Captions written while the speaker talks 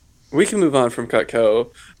we can move on from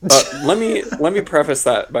Cutco. Let me preface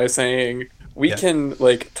that by saying we Yeah. can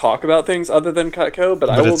like talk about things other than Cutco, but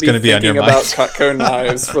I But will it's be going to be on your thinking about mind. Cutco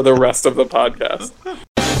knives for the rest of the podcast.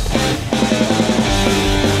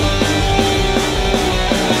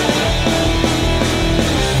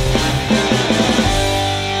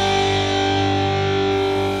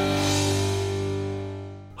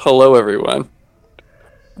 Hello, everyone.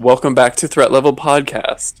 Welcome back to Threat Level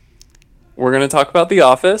Podcast. We're going to talk about The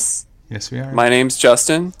Office. Yes, we are. My name's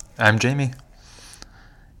Justin, I'm Jamie.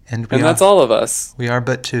 And and that's all of us. We are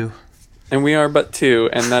but two. And we are but two,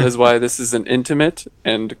 and that is why this is an intimate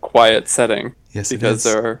and quiet setting. Yes, it because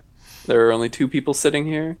is. there are only two people sitting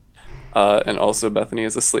here, and also Bethany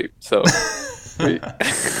is asleep. So, we,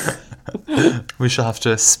 We shall have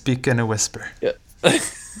to speak in a whisper. yeah.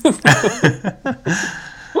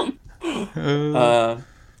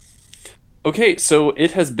 Okay, so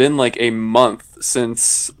it has been like a month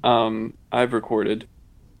since I've recorded,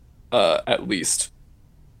 at least,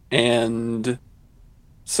 and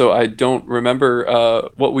so I don't remember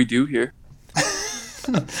what we do here.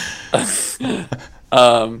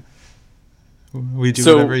 We do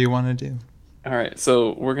So- whatever you want to do. All right,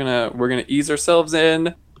 so we're gonna ease ourselves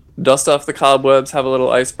in, dust off the cobwebs, have a little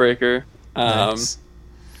icebreaker. Nice.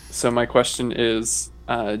 So my question is,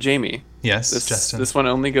 Jamie, Yes, this Justin. this one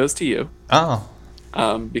only goes to you, Oh,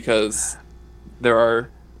 because there are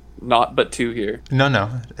not but two here.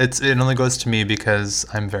 no. It only goes to me because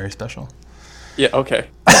I'm very special. Yeah. Okay.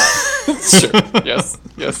 Sure. Yes.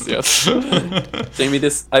 Jamie,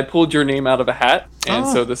 I pulled your name out of a hat, and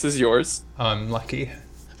Oh. so this is yours. I'm lucky.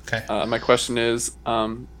 Okay. My question is,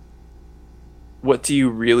 what do you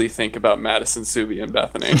really think about Madison, Subi, and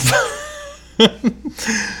Bethany?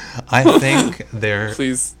 I think they're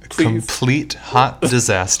Please. complete hot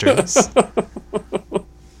disasters.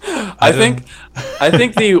 I think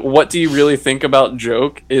the "what do you really think about"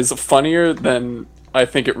 joke is funnier than I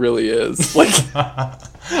think it really is. Like,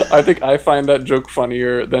 I think I find that joke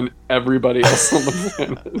funnier than everybody else on the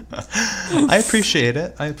planet. I appreciate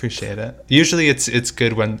it. Usually it's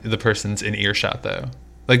good when the person's in earshot though.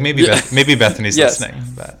 Like maybe Yeah. maybe Bethany's Yes. listening,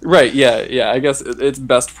 but Right? Yeah. I guess it's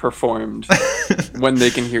best performed when they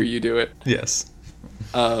can hear you do it. yes.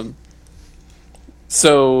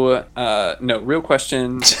 So, no, real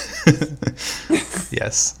question.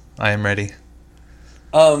 Yes, I am ready.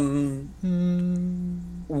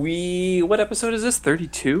 What episode is this?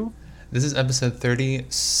 32? This is episode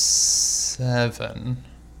 37.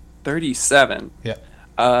 37. Yeah.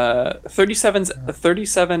 37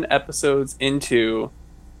 episoes into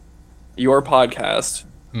your podcast.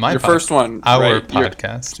 My Your first one, Our right? Your-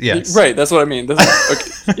 podcast. Yes. Right, that's what I mean. Okay,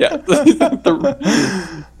 yeah.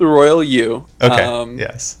 the royal you. Okay.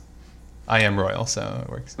 Yes. I am royal, so it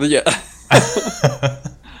works. Yeah.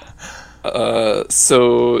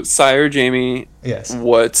 So, Sire Jamie, Yes.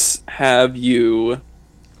 what have you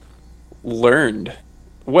learned?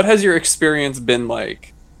 What has your experience been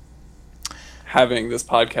like having this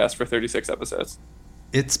podcast for 36 episodes?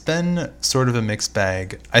 It's been sort of a mixed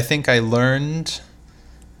bag. I think I learned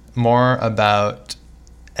more about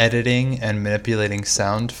editing and manipulating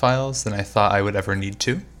sound files than I thought I would ever need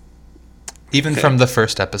to, even Okay. from the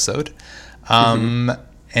first episode.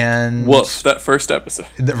 And Woof, that first episode.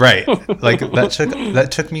 right, like that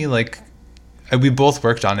took me like we both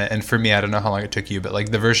worked on it, and for me, I don't know how long it took you, but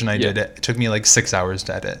like the version I did, it took me like 6 hours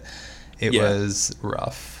to edit. It Yeah. was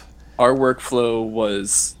rough, Our workflow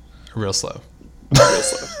was real slow. real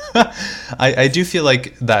slow. I do feel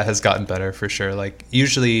like that has gotten better for sure. Like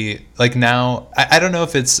usually, like now, I don't know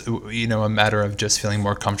if it's, a matter of just feeling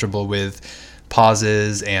more comfortable with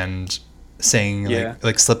pauses and saying Yeah.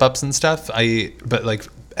 like slip ups and stuff. But like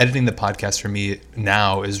editing the podcast for me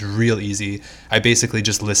now is real easy. I basically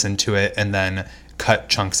just listen to it and then cut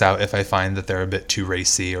chunks out if I find that they're a bit too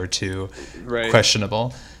racy or too Right.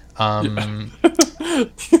 questionable. But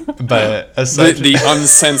The, aside, the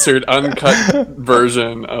uncensored, uncut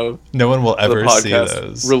version of no one will the ever see podcast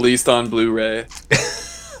those. released on Blu-ray.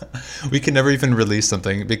 We can never even release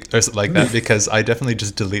something like that because I definitely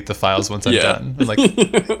just delete the files once I'm Yeah. done. I'm like,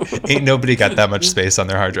 ain't nobody got that much space on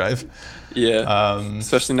their hard drive. Yeah.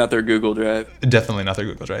 Especially not their Google Drive. Definitely not their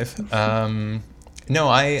Google Drive. No,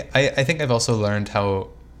 I think I've also learned how.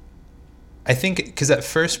 I think because at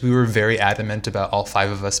first we were very adamant about all 5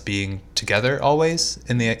 of us being together always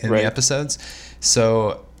in the Right. episodes.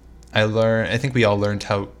 So I think we all learned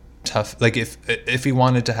how tough. Like if we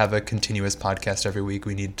wanted to have a continuous podcast every week,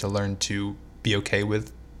 we need to learn to be okay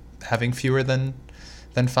with having fewer than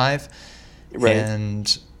 5. Right.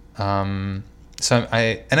 And so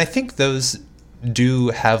I think those do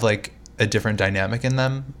have like a different dynamic in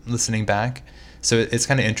them listening back. So it's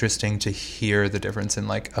kind of interesting to hear the difference in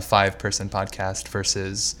like a 5-person podcast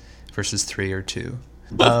versus 3 or 2.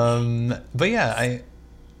 But yeah, I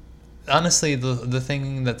honestly, the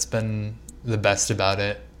thing that's been the best about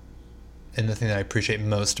it, and the thing that I appreciate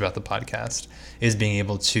most about the podcast, is being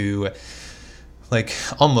able to, like,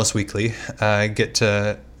 almost weekly, get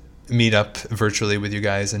to meet up virtually with you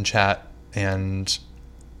guys and chat, and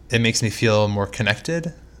it makes me feel more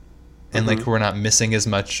connected, and like we're not missing as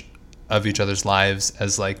much of each other's lives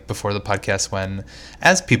as like before the podcast, when,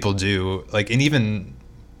 as people do, like, and even,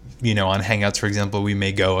 you know, on Hangouts, for example, we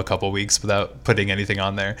may go a couple weeks without putting anything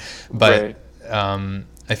on there, but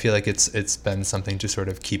I feel like it's been something to sort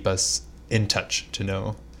of keep us in touch, to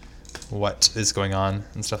know what is going on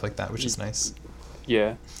and stuff like that, which is nice.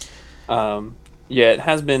 Yeah. Yeah, it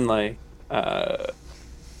has been like,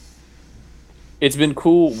 it's been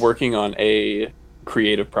cool working on a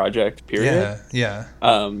creative project, period. Yeah.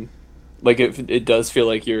 Like it does feel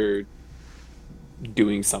like you're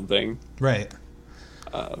doing something. Right.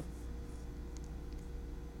 And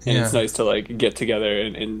it's nice to like get together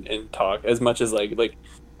and talk, as much as like,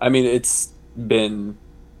 I mean, it's been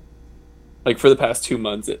like, for the past 2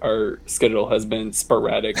 months, our schedule has been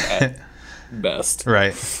sporadic at best.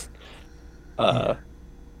 Right.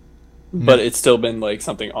 But it's still been like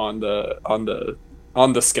something on the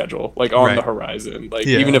schedule, like on the horizon. Like,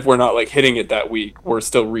 even if we're not like hitting it that week, we're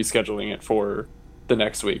still rescheduling it for the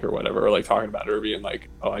next week or whatever, or like talking about it or being like,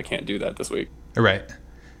 oh, I can't do that this week. Right.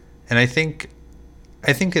 And I think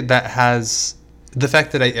that has the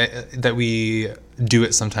fact that that we do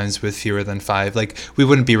it sometimes with fewer than 5. Like, we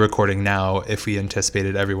wouldn't be recording now if we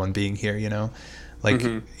anticipated everyone being here, you know? Like,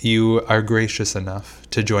 you are gracious enough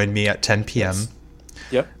to join me at 10 p.m. Yes.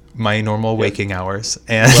 Yep. My normal waking hours,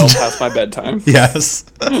 and well past my bedtime. Yes.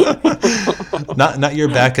 not your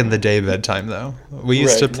back in the day bedtime though. We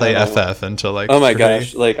used to play FF until like, oh my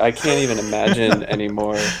gosh, like I can't even imagine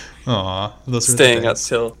anymore. Aw, those staying up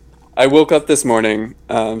till. I woke up this morning,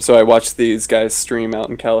 so I watched these guys stream out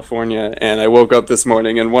in California, and I woke up this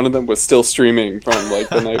morning and one of them was still streaming from like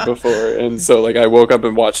the night before, and so like I woke up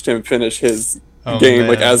and watched him finish his game, man,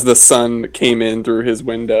 like as the sun came in through his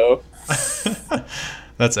window.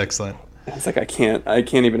 That's excellent. It's like I can't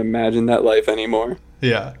even imagine that life anymore.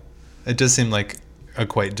 Yeah, it does seem like a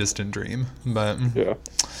quite distant dream, but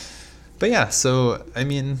yeah. So I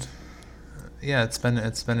mean, yeah, it's been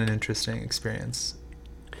an interesting experience.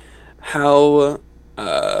 How do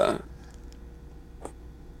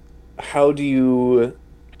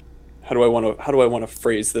I want to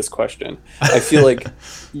phrase this question? I feel like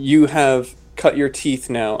you have cut your teeth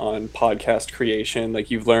now on podcast creation. Like,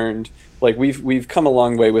 you've learned, like we've come a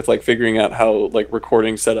long way with like figuring out how like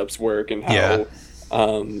recording setups work and how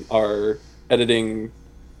our editing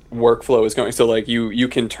workflow is going. So like you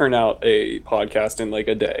can turn out a podcast in like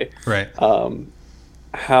a day. Right.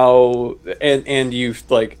 How and you've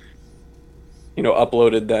like, you know,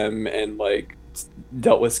 uploaded them and like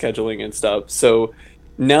dealt with scheduling and stuff. So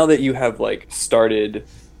now that you have like started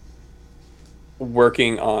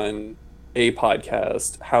working on a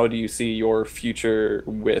podcast, how do you see your future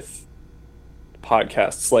with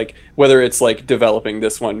podcasts? Like, whether it's like developing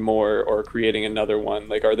this one more or creating another one,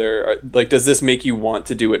 like like does this make you want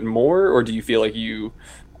to do it more, or do you feel like you're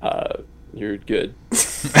good?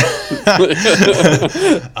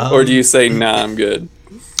 Or do you say, nah, I'm good?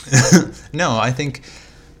 No, I think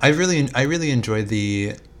I really enjoy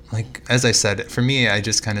the, like, as I said, for me, I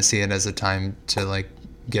just kind of see it as a time to like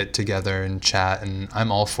get together and chat, and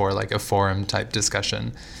I'm all for like a forum type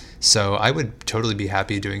discussion. So I would totally be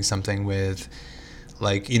happy doing something with,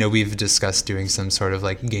 like, you know, we've discussed doing some sort of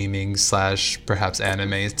like gaming / perhaps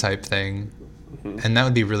anime type thing, and that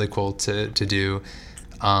would be really cool to do.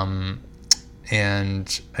 And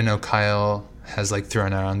I know Kyle has like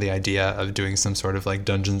thrown around the idea of doing some sort of like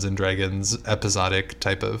Dungeons and Dragons episodic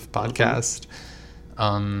type of podcast.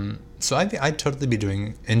 So I'd totally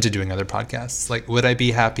be into doing other podcasts. Like, would I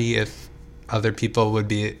be happy if other people would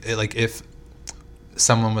be like, if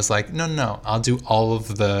someone was like, no, I'll do all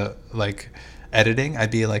of the like editing,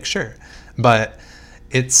 I'd be like, sure. But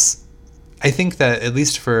I think that at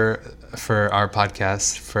least for our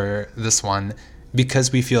podcast, for this one,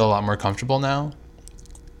 because we feel a lot more comfortable now,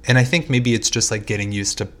 and I think maybe it's just like getting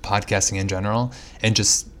used to podcasting in general and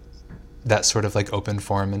just that sort of like open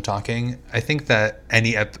forum and talking. I think that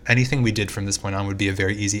anything we did from this point on would be a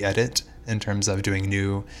very easy edit in terms of doing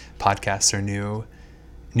new podcasts or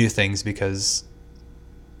new things, because,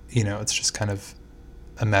 you know, it's just kind of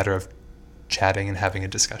a matter of chatting and having a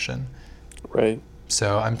discussion. Right.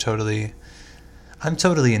 So I'm totally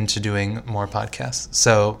into doing more podcasts.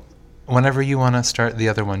 So whenever you want to start the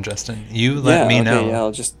other one, Justin, you let me know. Yeah,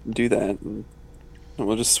 I'll just do that, and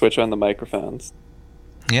we'll just switch on the microphones.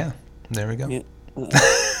 Yeah, there we go. Yeah.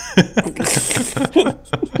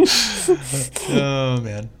 Oh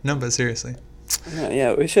man, no, but seriously.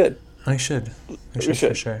 Yeah, we should. We should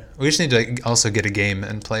for sure. We just need to also get a game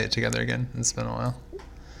and play it together again. It's been a while.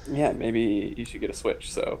 Yeah, maybe you should get a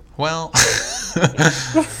Switch. So. Well,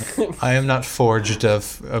 I am not forged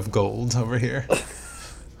of gold over here.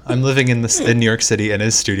 I'm living in New York City in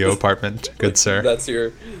his studio apartment, good sir.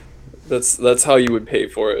 That's how you would pay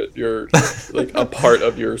for it. You're like a part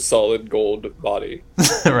of your solid gold body.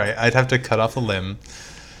 Right. I'd have to cut off a limb.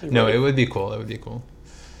 Right. No, it would be cool. It would be cool.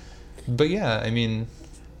 But yeah, I mean,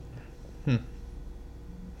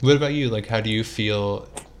 what about you? Like, how do you feel?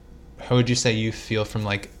 How would you say you feel from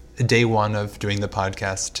like day one of doing the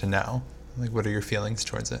podcast to now? Like, what are your feelings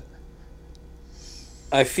towards it?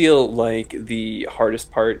 I feel like the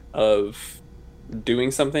hardest part of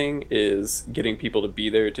doing something is getting people to be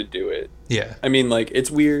there to do it. Yeah. I mean, like,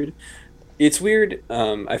 it's weird.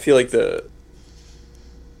 I feel like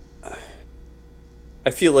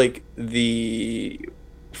the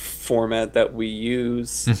format that we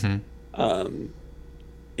use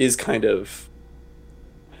is kind of.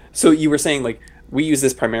 So you were saying, like, we use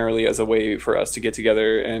this primarily as a way for us to get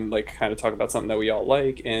together and like kind of talk about something that we all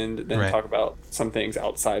like, and then talk about some things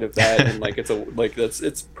outside of that, and like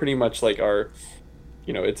it's pretty much like our,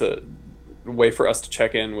 it's a way for us to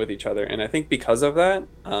check in with each other. And I think because of that,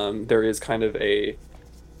 there is kind of an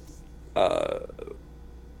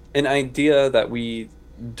idea that we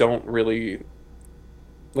don't really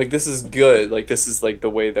like. This is good. Like, this is like the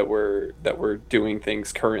way that we're doing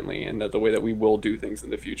things currently, and that the way that we will do things in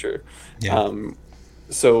the future. Yeah.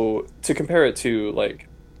 So to compare it to like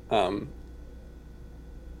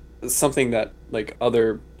something that like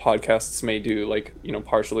other podcasts may do, like,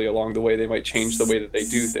 partially along the way they might change the way that they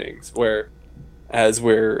do things, where as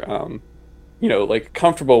we're like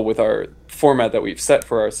comfortable with our format that we've set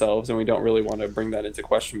for ourselves, and we don't really want to bring that into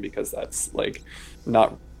question because that's like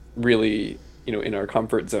not really in our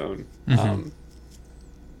comfort zone.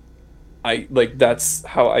 I like, that's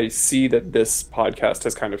how I see that this podcast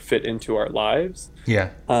has kind of fit into our lives.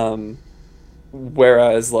 Yeah.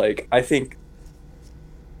 Whereas like, I think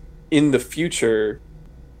in the future,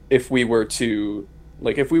 if we were to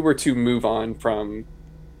move on from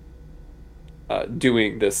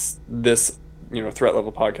doing this threat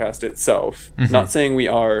level podcast itself, not saying we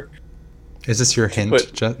are. Is this your hint? No,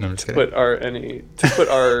 I'm just kidding. To put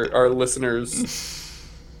our listeners'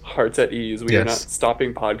 hearts at ease, we are not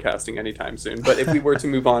stopping podcasting anytime soon. But if we were to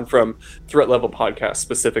move on from threat level podcast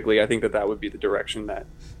specifically, I think that would be the direction that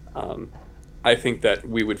I think that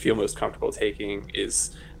we would feel most comfortable taking,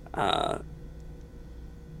 is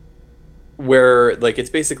where like it's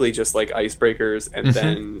basically just like icebreakers and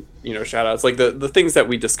then shout outs, like the things that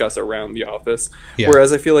we discuss around The Office.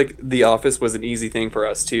 Whereas I feel like The Office was an easy thing for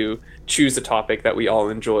us to choose a topic that we all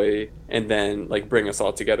enjoy and then like bring us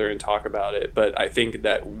all together and talk about it. But I think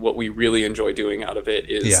that what we really enjoy doing out of it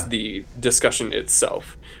is the discussion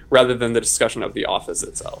itself, rather than the discussion of The Office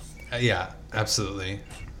itself. Yeah, absolutely,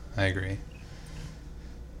 I agree.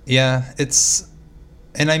 Yeah,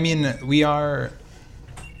 and I mean, we are.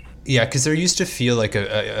 Yeah, because there used to feel like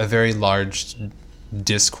a very large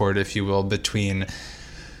discord, if you will, between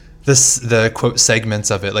the quote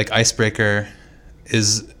segments of it. Like Icebreaker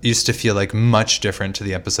used to feel like much different to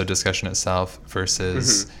the episode discussion itself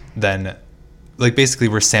versus then, like, basically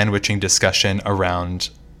we're sandwiching discussion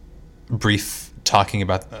around brief talking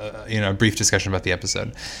about brief discussion about the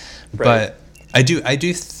episode. Right. But I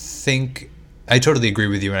do think I totally agree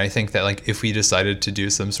with you, and I think that like if we decided to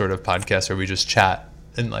do some sort of podcast where we just chat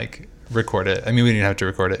and like record it. I mean, we didn't have to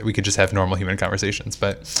record it. We could just have normal human conversations.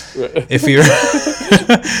 But if we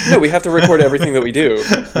no, we have to record everything that we do.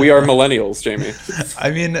 We are millennials, Jamie.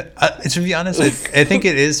 I mean, to be honest, I think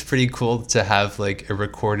it is pretty cool to have like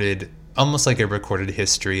almost like a recorded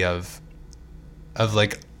history of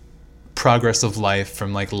like progress of life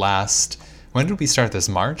from like when did we start this?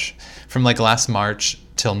 March? From like last March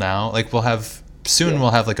till now. Like we'll have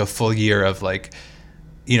like a full year of like,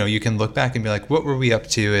 you can look back and be like, what were we up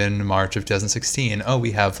to in March of 2016? Oh,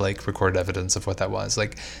 we have like recorded evidence of what that was.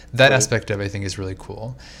 Like that aspect of it, I think, is really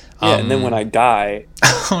cool. Yeah, and then when I die,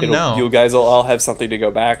 you guys will all have something to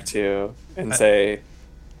go back to and say,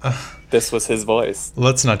 this was his voice.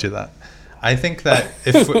 Let's not do that. I think that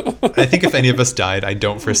if any of us died, I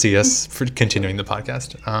don't foresee us for continuing the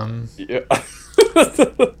podcast.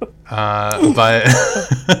 But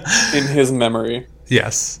in his memory.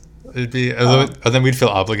 Yes. It'd be, then we'd feel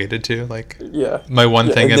obligated to, like, Yeah. my one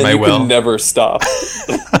Yeah, thing and in then my you will. can never stop.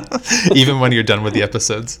 Even when you're done with the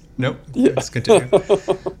episodes. Nope. Yeah. Let's continue.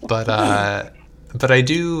 But I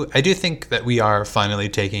do think that we are finally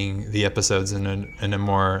taking the episodes in a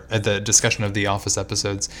more the discussion of the Office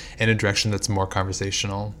episodes in a direction that's more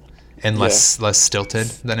conversational and less stilted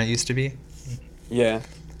than it used to be. Yeah.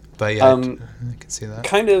 But yeah, I can see that.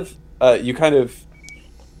 You kind of,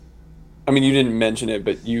 I mean, you didn't mention it,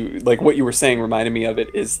 but you, like, what you were saying reminded me of it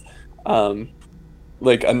is,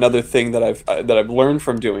 like, another thing that I've learned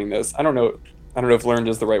from doing this. I don't know if learned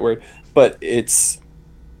is the right word, but it's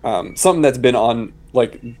something that's been on,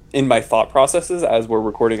 like, in my thought processes as we're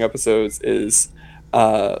recording episodes is,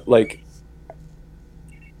 like,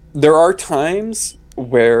 there are times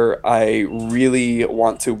where I really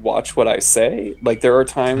want to watch what I say. Like, there are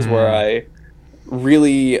times where I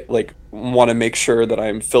really, like, want to make sure that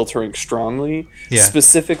I'm filtering strongly,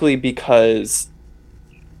 specifically because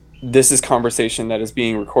this is conversation that is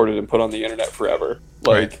being recorded and put on the internet forever.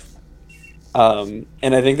 Like, and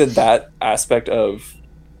I think that aspect of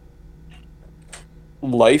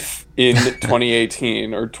life in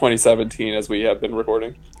 2018 or 2017, as we have been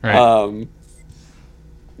recording,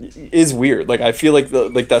 is weird. Like, I feel like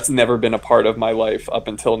that's never been a part of my life up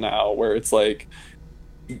until now, where it's like,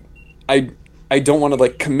 I don't want to,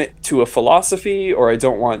 like, commit to a philosophy, or I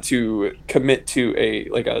don't want to commit to a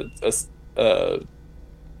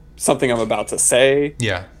something I'm about to say.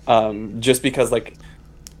 Yeah. Just because, like,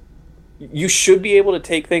 you should be able to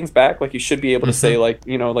take things back. Like, you should be able to say, like,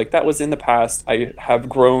 you know, like, that was in the past. I have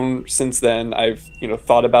grown since then. I've, you know,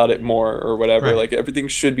 thought about it more or whatever. Right. Like, everything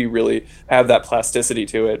should be really have that plasticity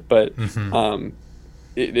to it. But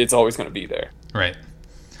it's always going to be there. Right.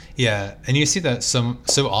 Yeah, and you see that so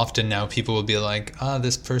often now. People will be like,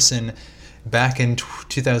 this person back in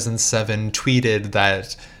 2007 tweeted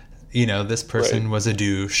that, you know, this person was a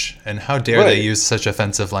douche, and how dare they use such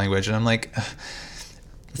offensive language. And I'm like,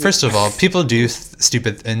 first of all, people do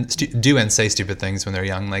stupid and say stupid things when they're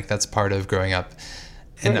young. Like, that's part of growing up.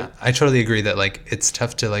 And I totally agree that, like, it's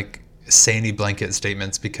tough to, like, say any blanket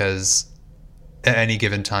statements, because at any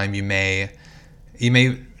given time you may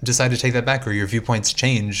decide to take that back, or your viewpoints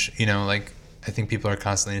change. You know, like, I think people are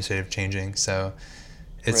constantly in a state of changing. So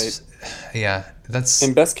it's that's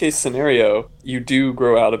in best case scenario, you do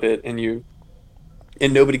grow out of it, and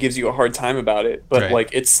nobody gives you a hard time about it, but like,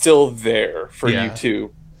 it's still there for you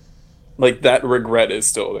to, like, that regret is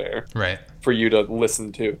still there for you to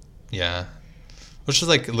listen to. Yeah, which is,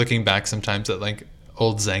 like, looking back sometimes at, like,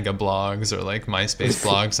 old Zanga blogs or, like, MySpace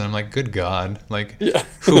blogs, and I'm like, good God, like,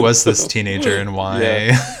 who was this teenager, and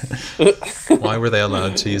why why were they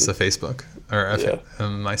allowed to use a Facebook or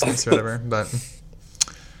MySpace or whatever? But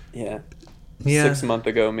 6 months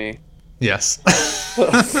ago me. Yes.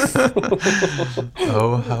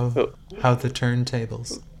 Oh, how the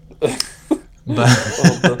turntables.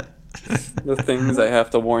 But the things I have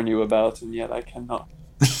to warn you about, and yet I cannot.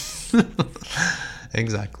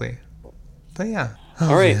 Exactly. But yeah.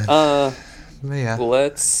 All right. Man.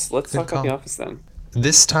 Let's talk about The Office then.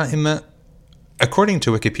 This time, according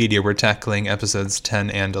to Wikipedia, we're tackling episodes 10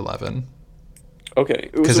 and 11. Okay.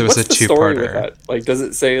 Because it was a two-parter. Like, does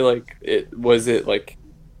it say, like, was it like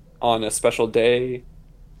on a special day?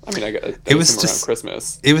 I mean, it was around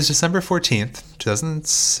Christmas. It was December 14th,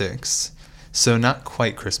 2006. So not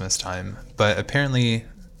quite Christmas time, but apparently,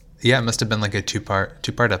 it must have been like a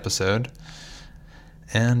two-part episode.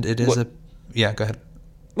 And it is go ahead.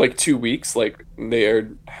 Like 2 weeks? Like, they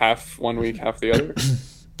aired half one week, half the other?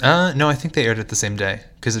 No, I think they aired it the same day,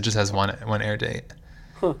 because it just has one air date.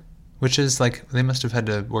 Huh. Which is, like, they must have had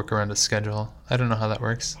to work around a schedule. I don't know how that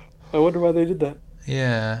works. I wonder why they did that.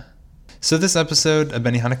 Yeah. So this episode, A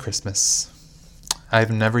Benihana Christmas. I've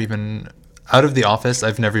never even, out of The Office,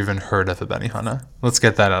 I've never even heard of A Benihana. Let's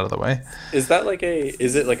get that out of the way. Is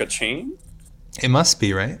it like a chain? It must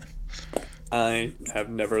be, right? I have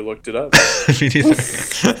never looked it up. Me neither.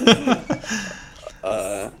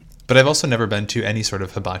 But I've also never been to any sort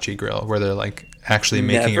of hibachi grill where they're, like, actually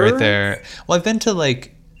making it right there. Well, I've been to,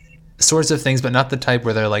 like, sorts of things, but not the type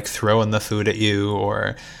where they're, like, throwing the food at you,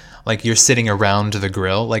 or, like, you're sitting around the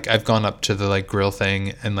grill. Like, I've gone up to the, like, grill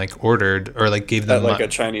thing and, like, ordered, or, like, gave them at, like, a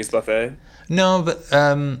Chinese buffet. No, but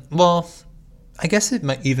well, I guess it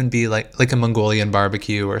might even be like a Mongolian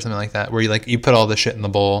barbecue or something like that, where you put all the shit in the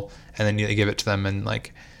bowl and then you give it to them, and,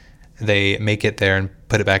 like, they make it there and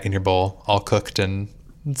put it back in your bowl, all cooked and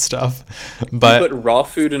stuff. But you put raw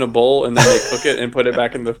food in a bowl and then they cook it and put it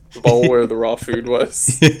back in the bowl where the raw food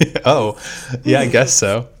was. Oh, yeah, I guess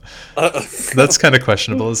so. That's kind of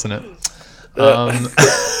questionable, isn't it?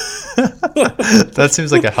 That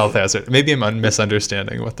seems like a health hazard. Maybe I'm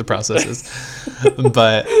misunderstanding what the process is,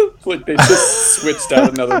 but Like they just switched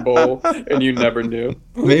out another bowl and you never knew.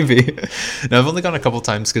 maybe. No, I've only gone a couple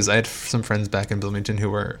times because I had some friends back in Bloomington who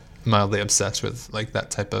were mildly obsessed with like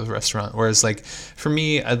that type of restaurant. Whereas like for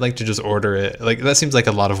me, I'd like to just order it. Like that seems like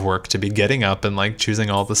a lot of work to be getting up and like choosing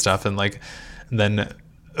all the stuff and like then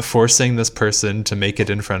forcing this person to make it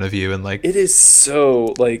in front of you and like It is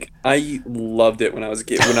so like I loved it when I was a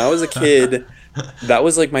kid. When I was a kid, that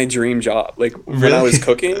was like my dream job. Like when I was Really?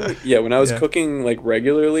 cooking, yeah, when I was Yeah. cooking like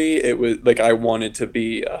regularly, it was like I wanted to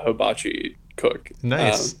be a hibachi cook.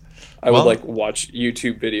 Nice. I would Well- like watch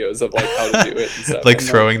YouTube videos of like how to do it and stuff. like I'm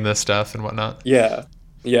throwing the stuff and whatnot. yeah.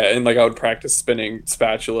 Yeah, and like I would practice spinning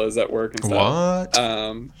spatulas at work and stuff. What?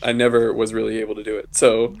 I never was really able to do it.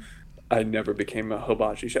 So I never became a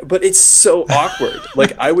hibachi chef. But it's so awkward.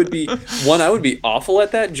 Like I would be awful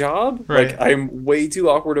at that job. Right. Like I'm way too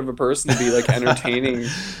awkward of a person to be like entertaining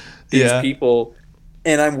these Yeah. people.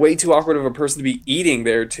 And I'm way too awkward of a person to be eating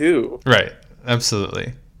there too. Right.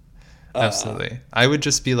 Absolutely. Uh, Absolutely. I would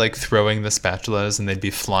just be like throwing the spatulas and they'd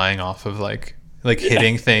be flying off of like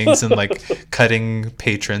hitting things and like cutting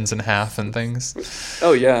patrons in half and things.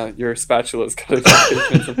 Oh yeah, your spatula's cutting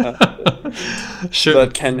patrons in half. Sure.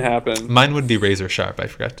 That can happen. Mine would be razor sharp, I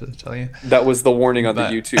forgot to tell you. That was the warning on the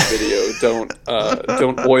But- YouTube video.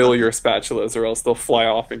 Don't oil your spatulas or else they'll fly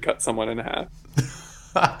off and cut someone in half.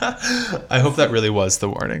 I hope that really was the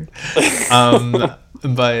warning.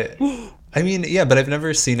 But I mean, yeah, but I've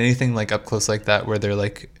never seen anything like up close like that where they're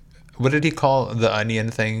like, what did he call the onion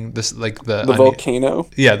thing? This like the The onion, volcano.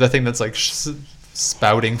 yeah, the thing that's like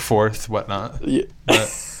spouting forth whatnot. Yeah. But,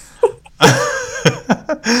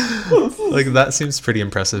 like that seems pretty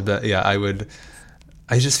impressive. But yeah,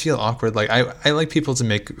 I just feel awkward. Like I like people to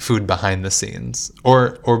make food behind the scenes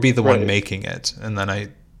or be the one Right. making it, and then I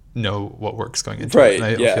know what work's going into it. Right. And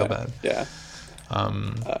I don't Yeah. feel bad. Yeah.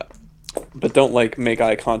 Um, But don't like make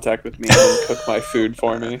eye contact with me and cook my food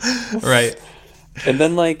for me. right. And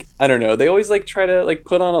then like I don't know, they always like try to like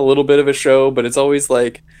put on a little bit of a show, but it's always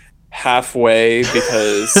like halfway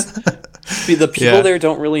because the people Yeah. there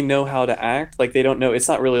don't really know how to act. Like they don't know. It's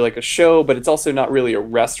not really like a show, but it's also not really a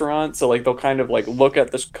restaurant. So like they'll kind of like look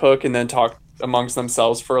at the cook and then talk amongst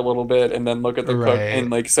themselves for a little bit, and then look at the cook, Right.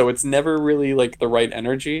 and like so it's never really like the right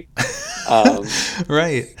energy. Um,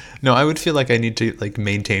 Right. No, I would feel like I need to like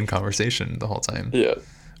maintain conversation the whole time yeah,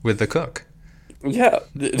 with the cook. yeah.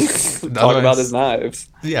 Talk about Otherwise- his knives,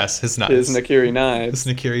 Yes, his his knives. Nakiri knives.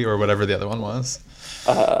 His Nikiri or whatever the other one was.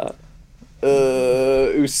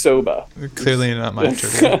 Usoba. Clearly not my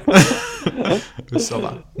trivia.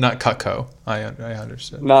 Usoba. Not Cutco. I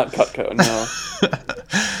understood. Not Cutco, no.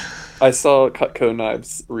 I saw Cutco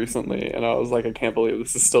knives recently, and I was like, I can't believe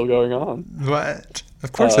this is still going on. What?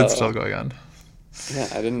 Of course it's still going on. Yeah,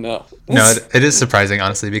 I didn't know. No, it is surprising,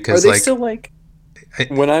 honestly, Are because they like, still like? I-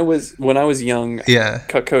 When I was young, yeah,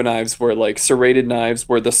 Cutco knives were like serrated knives,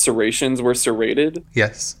 where the serrations were serrated.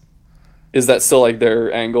 yes, Is that still like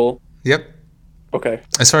their angle? yep. Okay.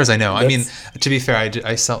 As far as I know, I mean, That's- to be fair,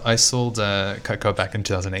 I sold Cutco back in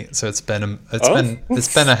 2008, so it's been Oh.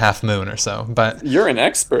 it's been a half moon or so. But You're an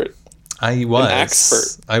expert. I was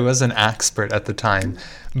expert. I was an expert at the time,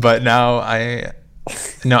 but now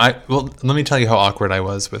well, let me tell you how awkward I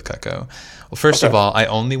was with Cutco. Well, first of Okay. all, I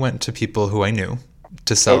only went to people who I knew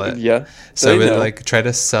to sell it. Yeah. So I they would know. like try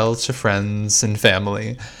to sell to friends and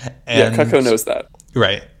family. Yeah, And, Cutco knows that.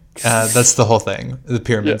 Right. That's the whole thing, the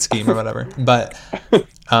pyramid Yeah. scheme or whatever. But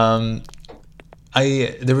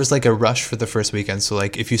there was like a rush for the first weekend. So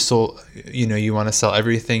like if you sold, you want to sell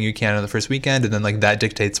everything you can on the first weekend, and then like that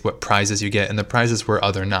dictates what prizes you get, and the prizes were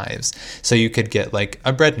other knives. So you could get like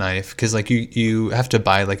a bread knife because like you have to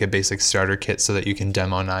buy like a basic starter kit so that you can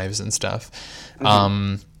demo knives and stuff.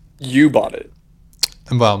 You bought it.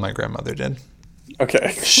 Well, my grandmother did.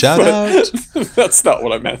 Okay. Shout But- out. That's not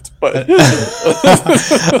what I meant. But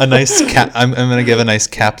A nice cap. I'm gonna give a nice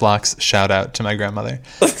cap locks shout out to my grandmother.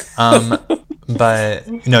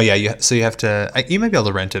 But no, yeah. So you have to. You might be able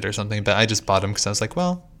to rent it or something. But I just bought them because I was like,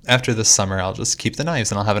 well, after this summer, I'll just keep the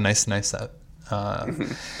knives and I'll have a nice set.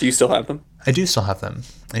 do you still have them? I do still have them.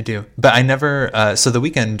 I do. But I never. So the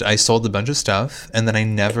weekend, I sold a bunch of stuff, and then I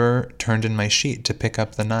never turned in my sheet to pick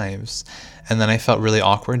up the knives, and then I felt really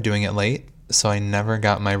awkward doing it late, so I never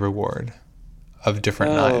got my reward of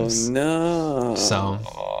different knives. No. So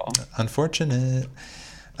unfortunate.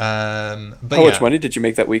 But How yeah, much money did you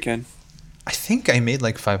make that weekend? I think I made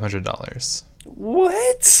like $500.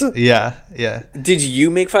 What? Yeah, yeah. Did you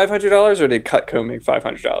make $500 or did Cutco make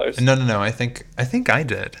 $500? No. I think I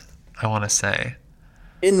did. I want to say.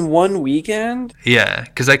 In one weekend? Yeah,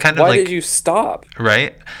 because I kind of Why like, did you stop?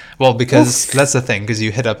 right? Well, because that's the thing, because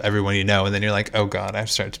you hit up everyone you know, and then you're like, oh God, I have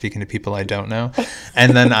to start speaking to people I don't know.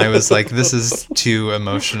 And then I was like, this is too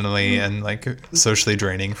emotionally and like socially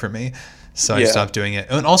draining for me. So I Yeah. stopped doing it.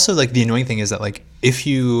 And also, like, the annoying thing is that, like, if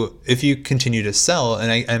you continue to sell, and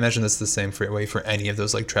I imagine that's the same way for any of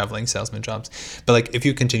those like traveling salesman jobs, but like if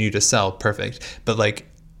you continue to sell, perfect. But like,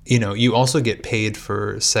 you also get paid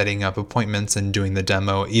for setting up appointments and doing the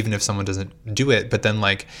demo, even if someone doesn't do it. But then,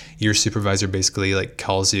 like, your supervisor basically like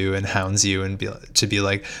calls you and hounds you and be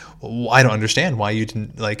like, well, I don't understand why you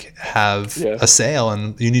didn't like have Yeah. a sale,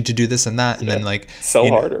 and you need to do this and that, and Yeah. then like, Sell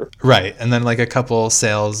harder. right, and then like a couple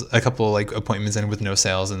like appointments in with no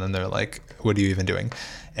sales, and then they're like, what are you even doing?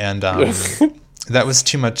 And that was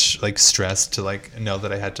too much like stress to like know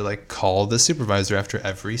that I had to like call the supervisor after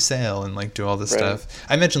every sale and like do all this Right. stuff.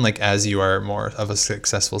 I mentioned like as you are more of a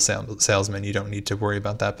successful salesman, you don't need to worry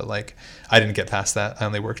about that. But like I didn't get past that. I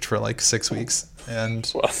only worked for like 6 weeks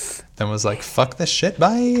and Well, then was like, fuck this shit,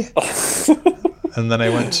 bye. And then I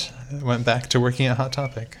went back to working at Hot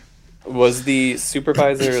Topic. was the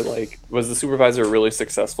supervisor a really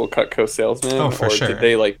successful Cutco salesman, Oh, for or sure. did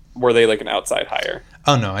they like were they like an outside hire?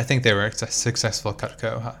 Oh no, I think they were a successful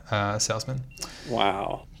Cutco salesman.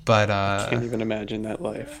 Wow. But Can't even imagine that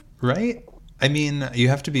life. right? I mean, you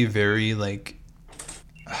have to be very like,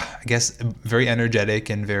 I guess, very energetic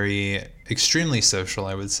and very extremely social,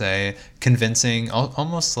 I would say, convincing,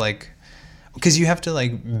 almost like, because you have to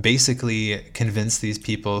like basically convince these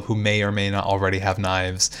people who may or may not already have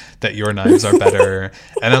knives that your knives are better.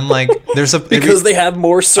 And I'm like, Because they have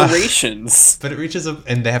more serrations. but it reaches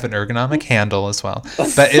and they have an ergonomic handle as well.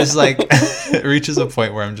 But it's like, it reaches a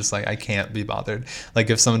point where I'm just like, I can't be bothered. Like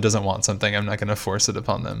if someone doesn't want something, I'm not going to force it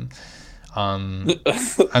upon them. I'm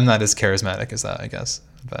not as charismatic as that, I guess.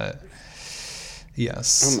 But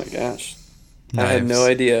yes. Oh my gosh. I had no Knives.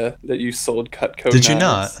 idea that you sold Cutco Did you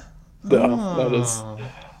knives. not? No, that is. Oh.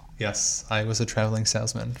 Yes, I was a traveling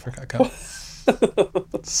salesman for Cutco.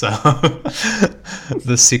 So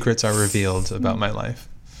the secrets are revealed about my life.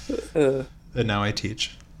 Uh, And now I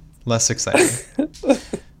teach. Less exciting.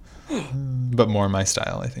 But more my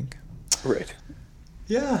style, I think. right.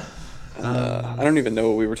 Yeah. I don't even know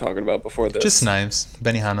what we were talking about before this. Just knives.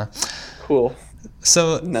 Benihana. Cool.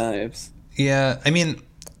 So, Knives. yeah, I mean,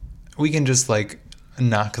 we can just like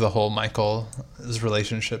knock the whole Michael's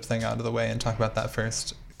relationship thing out of the way and talk about that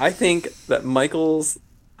first. I think that Michael's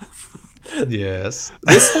Yes.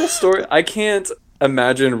 this whole story, I can't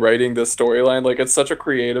imagine writing this storyline. Like, it's such a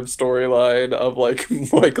creative storyline of like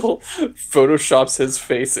Michael photoshops his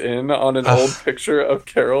face in on an old picture of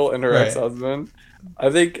Carol and her Right. ex-husband.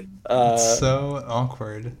 I think So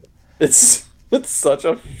awkward. it's such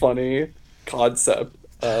a funny concept.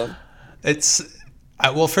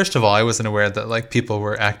 Well, first of all, I wasn't aware that like people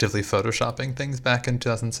were actively photoshopping things back in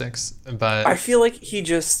 2006, but I feel like he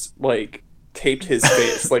just like taped his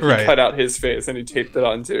face, like Right. he cut out his face and he taped it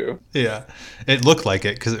onto. yeah, it looked like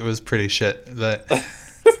it because it was pretty shit.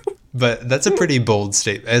 But that's a pretty bold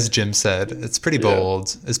statement, as Jim said. It's pretty Yeah.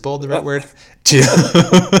 bold. Is bold the right word to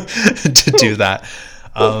to do that?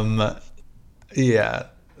 Yeah,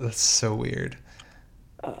 that's so weird.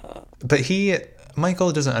 But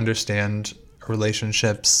Michael doesn't understand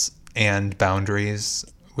relationships and boundaries,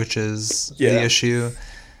 which is Yeah. the issue.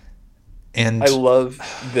 And I love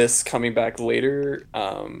this coming back later.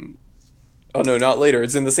 Oh no, not later.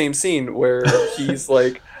 It's in the same scene where he's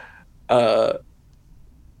like, oh,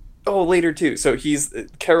 later too. So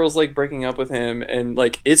Carol's like breaking up with him, and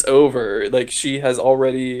like it's over. Like she has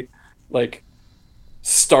already like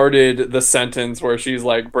started the sentence where she's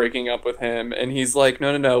like breaking up with him, and he's like,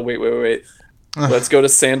 no, wait. Let's go to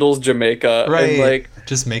Sandals, Jamaica, right, and like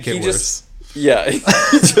just make it he worse. yeah, he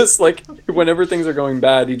just like whenever things are going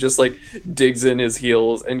bad, he just like digs in his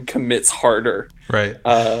heels and commits harder. Right.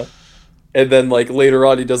 And then like later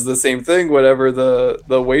on, he does the same thing whenever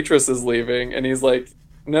the waitress is leaving, and he's like,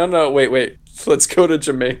 no, wait, let's go to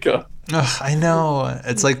Jamaica. Ugh, I know.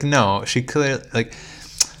 It's like, no, she clearly, like,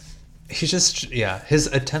 he's just, yeah, his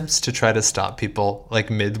attempts to try to stop people, like,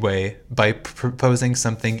 midway by proposing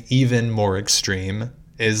something even more extreme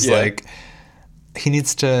is, Yeah. like, he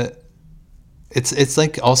needs to, it's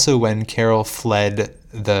like also when Carol fled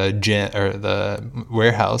the gym, or the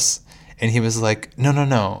warehouse, and he was like, no,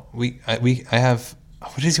 I have,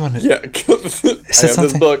 what does he want to, Yeah, I have this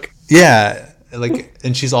something- book. yeah, like,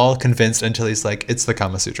 and she's all convinced until he's like, it's the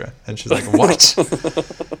Kama Sutra, and she's like, what?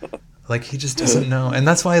 Like, he just doesn't know, and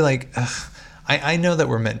that's why, like, I know that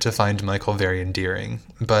we're meant to find Michael very endearing,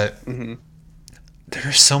 but there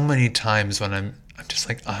are so many times when I'm just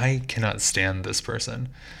like, I cannot stand this person.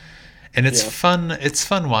 And it's Yeah. fun. It's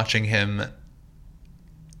fun watching him.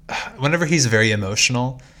 Whenever he's very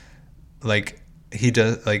emotional, like he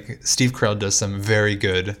does, like Steve Carell does some very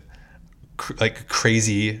good, like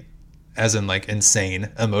crazy, as in like insane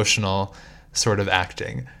emotional sort of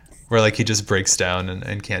acting, where like he just breaks down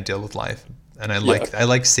and can't deal with life. And Yeah. I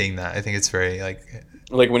like seeing that. I think it's very like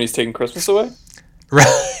Like when he's taking Christmas away.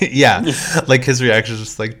 right, yeah, like his reaction is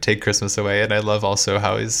just like take Christmas away, and I love also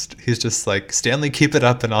how he's just like Stanley, keep it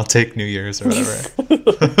up, and I'll take New Year's or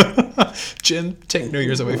whatever. Jim, take New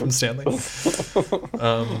Year's away from Stanley.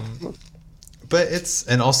 But it's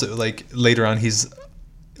and also like later on he's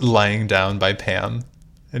lying down by Pam,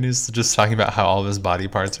 and he's just talking about how all of his body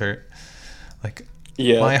parts hurt, like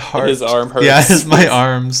Yeah. my heart, His arm hurts. yeah, my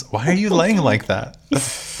arms. Why are you laying like that?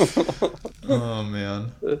 Oh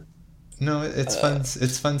man. No, it's fun.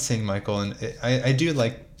 It's fun seeing Michael, and I do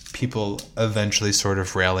like people eventually sort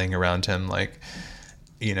of rallying around him. Like,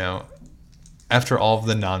 you know, after all of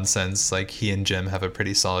the nonsense, like he and Jim have a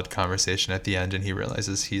pretty solid conversation at the end, and he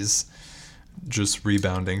realizes he's just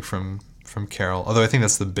rebounding from Carol. Although I think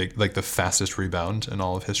that's the fastest rebound in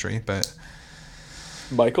all of history. But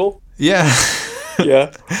Michael. yeah,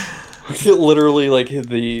 Yeah. Literally like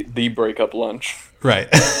the breakup lunch. right.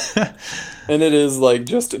 And it is like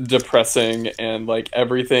just depressing, and like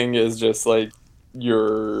everything is just like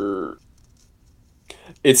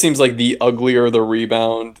it seems like the uglier the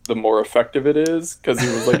rebound, the more effective it is, because he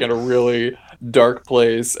was like in a really dark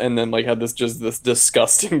place and then like had this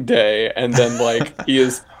disgusting day, and then like he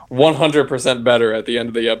is 100% better at the end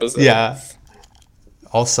of the episode. Yeah.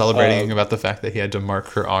 All celebrating about the fact that he had to mark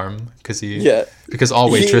her arm because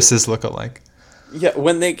all waitresses look alike. Yeah,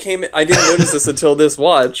 when they came, I didn't notice this until this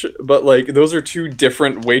watch, but like those are two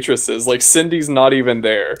different waitresses. Like Cindy's not even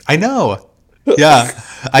there. I know. Yeah,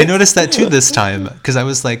 I noticed that too this time because I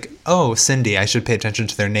was like, "Oh, Cindy, I should pay attention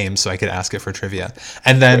to their names so I could ask it for trivia."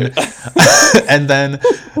 And then, and then,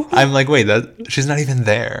 I'm like, "Wait, she's not even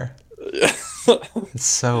there." It's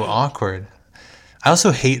so awkward. I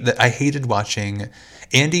also hate that. I hated watching.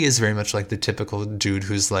 Andy is very much like the typical dude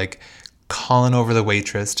who's like calling over the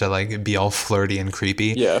waitress to like be all flirty and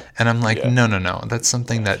creepy. Yeah. And I'm like, Yeah. no, that's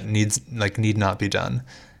something that need not be done.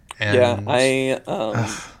 And Yeah,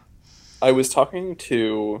 I was talking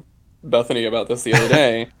to Bethany about this the other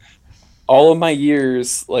day. All of my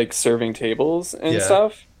years like serving tables and Yeah.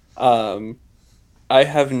 stuff, I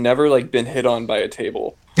have never like been hit on by a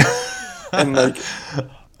table. And like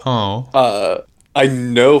oh, I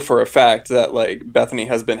know for a fact that like Bethany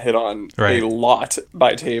has been hit on Right. a lot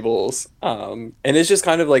by tables. And it's just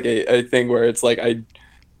kind of like a thing where it's like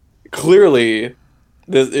clearly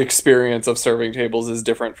the experience of serving tables is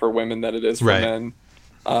different for women than it is for Right. men.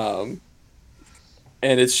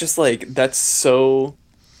 And it's just like that's so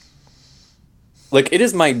like it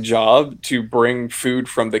is my job to bring food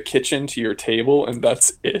from the kitchen to your table, and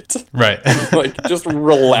that's it. right. Like just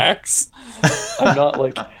relax. I'm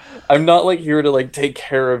not like here to like take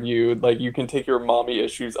care of you. Like you can take your mommy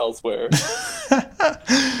issues elsewhere.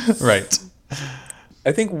 Right.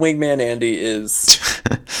 I think Wingman Andy is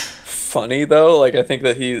funny though. Like I think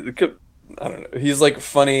that I don't know. He's like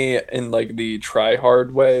funny in like the try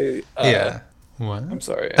hard way. Yeah. What? I'm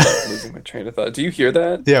sorry, I'm losing my train of thought. Do you hear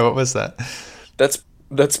that? Yeah. What was that?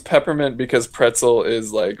 That's Peppermint because Pretzel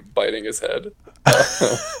is like biting his head.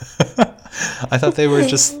 I thought they were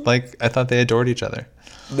just like I thought they adored each other.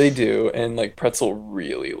 They do, and like Pretzel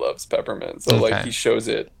really loves Peppermint, so like Okay. he shows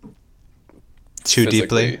it Too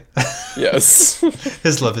physically. deeply. Yes.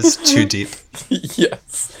 His love is too deep.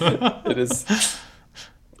 Yes. It is.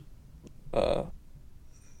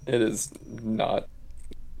 It is not.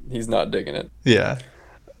 He's not digging it. Yeah.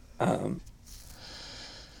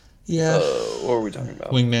 Yeah. What were we talking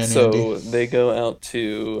about? Wingman So Andy. they go out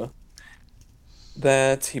to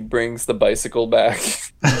that. He brings the bicycle back.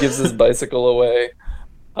 He gives his bicycle away.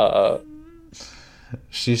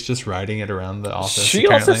 She's just riding it around the office. She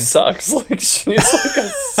apparently. also sucks. Like she's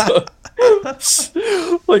like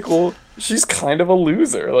like well, she's kind of a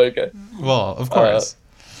loser. Like Well, of course.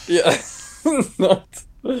 yeah, not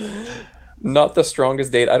not the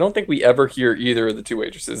strongest date. I don't think we ever hear either of the two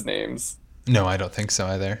waitresses' names. No, I don't think so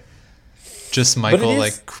either. Just it Michael is-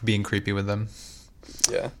 like being creepy with them.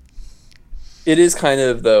 Yeah, it is kind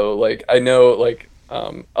of though. Like I know, like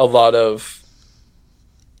a lot of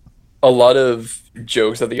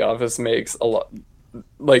jokes that The Office makes a lot,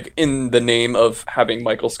 like in the name of having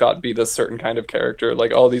Michael Scott be this certain kind of character,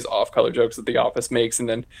 like all these off-color jokes that The Office makes, and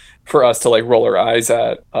then for us to like roll our eyes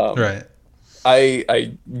at. Right.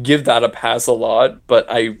 I give that a pass a lot, but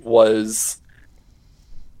I was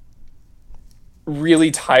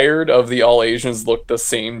really tired of the all Asians look the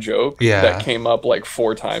same joke that Yeah. came up like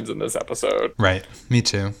 4 times in this episode. Right. Me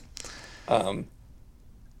too. Um,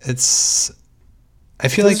 It's. I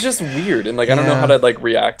feel it's like. just weird, and like I don't know Yeah. how to like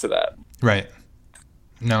react to that. Right.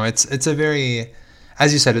 No, it's a very,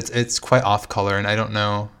 as you said, it's quite off color, and I don't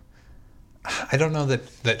know. I don't know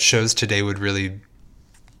that shows today would really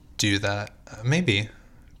do that. Maybe,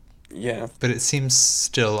 Yeah, but it seems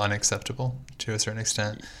still unacceptable to a certain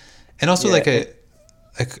extent, and also Yeah,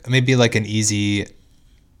 like maybe like an easy,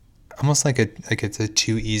 almost like it's a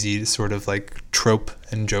too easy sort of like trope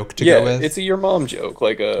and joke to yeah, go with. it's a your mom joke.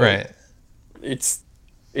 Like a Right. it's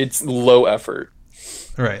it's low effort.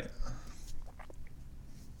 Right.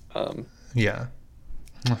 Um, Yeah.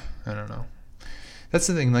 I don't know. That's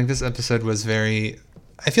the thing. Like this episode was very.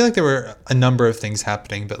 I feel like there were a number of things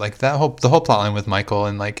happening, but like the whole plotline with Michael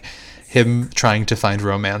and like him trying to find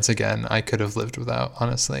romance again, I could have lived without,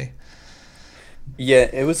 honestly. yeah,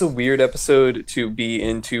 it was a weird episode to be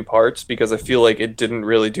in 2 parts because I feel like it didn't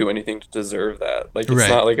really do anything to deserve that. Like it's Right.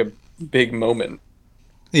 not like a big moment.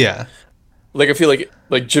 Yeah. Like I feel like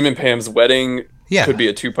Jim and Pam's wedding Yeah. could be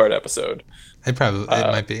a 2-part episode, It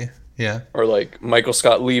might be. Yeah. or like Michael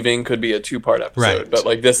Scott leaving could be a 2-part episode. Right. But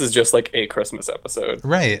like this is just like a Christmas episode.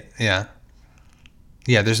 Right. Yeah.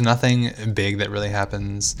 Yeah. There's nothing big that really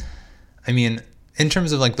happens. I mean, in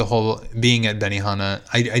terms of like the whole being at Benihana,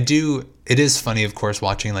 I do. It is funny, of course,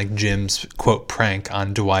 watching like Jim's quote prank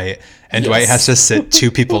on Dwight, and Dwight has Yes. to sit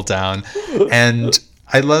 2 people down, and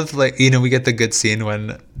I love like we get the good scene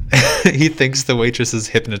when he thinks the waitress is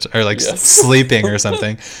hypnotized or like Yes. sleeping or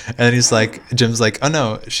something, and then he's like, Jim's like, oh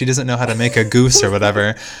no, she doesn't know how to make a goose or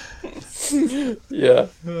whatever. Yeah.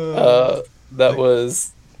 That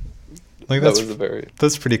was Like that was a very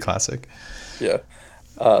that's pretty classic. yeah.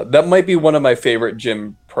 That might be one of my favorite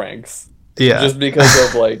Jim pranks. Yeah. Just because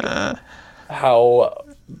of like how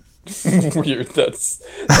weird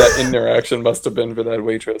that interaction must have been for that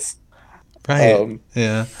waitress. Right.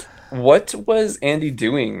 Yeah. What was Andy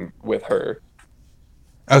doing with her?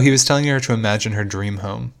 Oh, he was telling her to imagine her dream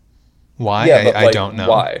home. Why? Yeah, but, I like, don't know.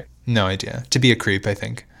 why? No idea. To be a creep, I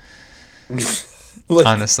think. Like,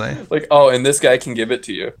 Honestly. like, oh, and this guy can give it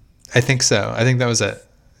to you. I think so. I think that was it.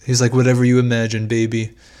 He's like, whatever you imagine,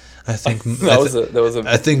 baby. I think That was a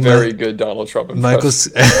I think very good Donald Trump impression. Michael's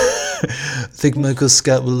I think Michael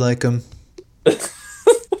Scott will like him.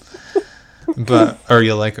 But or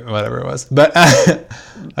you'll like whatever it was. But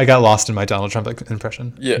I got lost in my Donald Trump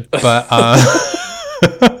impression. Yeah. But I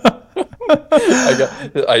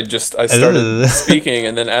started speaking,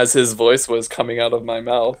 and then as his voice was coming out of my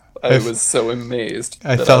mouth, I was so amazed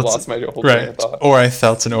that I lost my whole train of thought. Or I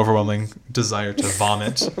felt an overwhelming desire to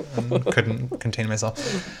vomit and couldn't contain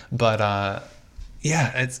myself. But I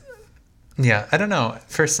don't know.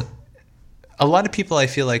 First, a lot of people I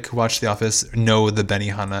feel like who watch The Office know the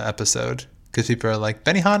Benihana episode because people are like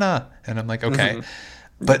Benihana, and I'm like, okay.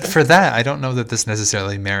 Mm-hmm. But for that, I don't know that this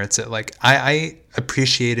necessarily merits it. Like I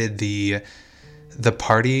appreciated the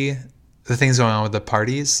party, the things going on with the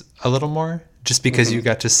parties a little more, just because you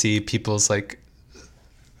got to see people's like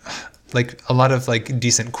a lot of like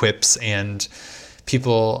decent quips and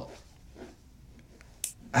people.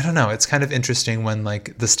 I don't know. It's kind of interesting when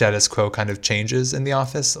like the status quo kind of changes in The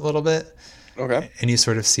Office a little bit. Okay. And you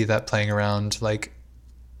sort of see that playing around, like,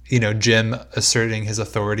 Jim asserting his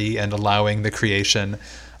authority and allowing the creation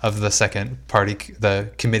of the second party,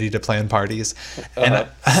 the committee to plan parties. And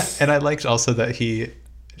I liked also that he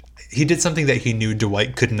did something that he knew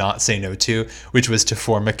Dwight could not say no to, which was to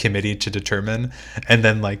form a committee to determine and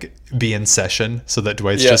then like be in session so that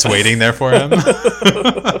Dwight's just waiting there for him.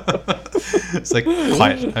 It's like,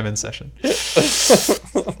 quiet, I'm in session.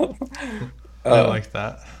 I liked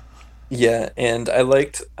that. Yeah, and I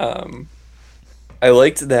liked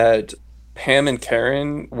that Pam and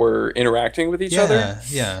Karen were interacting with each other.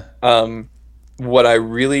 Yeah. What I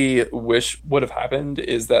really wish would have happened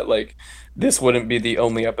is that like this wouldn't be the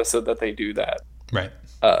only episode that they do that. Right.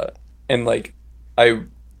 And like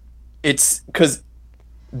it's because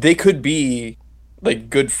they could be like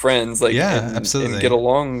good friends, like absolutely, and get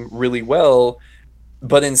along really well,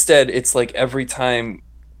 but instead it's like every time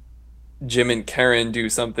Jim and Karen do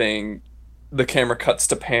something, the camera cuts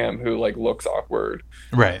to Pam, who like looks awkward.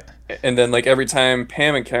 Right. And then like every time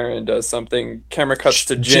Pam and Karen does something, camera cuts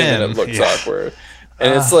to Jim and it looks awkward.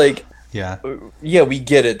 And it's like, yeah, we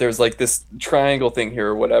get it. There's like this triangle thing here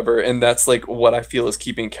or whatever. And that's like what I feel is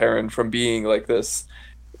keeping Karen from being like this,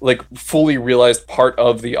 like fully realized part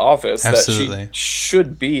of the office Absolutely. that she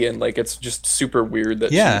should be. And like, it's just super weird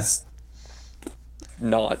that she's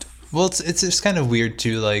not. Well, it's just kind of weird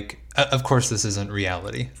too. Like, of course, this isn't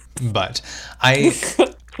reality, But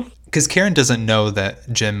because Karen doesn't know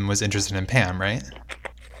that Jim was interested in Pam, right?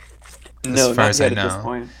 No, As far not as I yet at this know.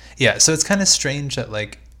 point. Yeah, so it's kind of strange that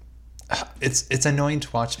like it's annoying to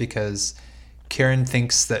watch because Karen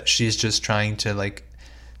thinks that she's just trying to like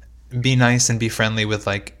be nice and be friendly with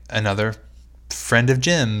like another friend of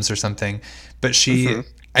Jim's or something, but Mhm.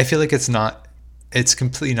 I feel like it's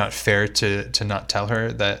completely not fair to not tell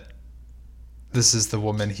her that this is the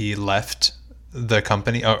woman he left the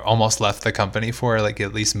company or almost left the company for, like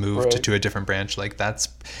at least moved Right. to a different branch. Like that's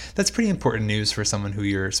pretty important news for someone who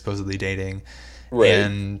you're supposedly dating. Right.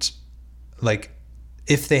 And like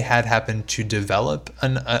if they had happened to develop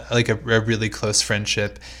a really close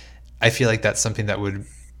friendship, I feel like that's something that would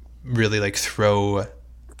really like throw,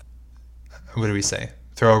 what do we say,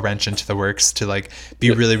 throw a wrench into the works to like be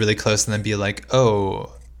Yep. really really close and then be like,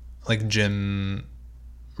 oh, like Jim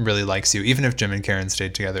really likes you, even if Jim and Karen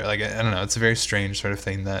stayed together. Like I don't know, it's a very strange sort of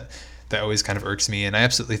thing that always kind of irks me. And I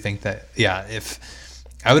absolutely think that, yeah, if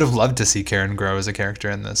I would have loved to see Karen grow as a character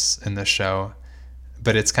in this show,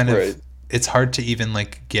 but it's kind of, Right. it's hard to even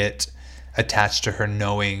like get attached to her,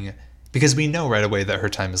 knowing, because we know right away that her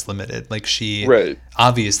time is limited. Like she Right.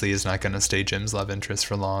 obviously is not going to stay Jim's love interest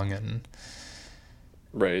for long, and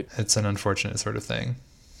Right. it's an unfortunate sort of thing.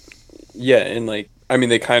 Yeah, and like I mean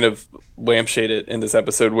they kind of lampshade it in this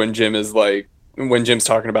episode when Jim's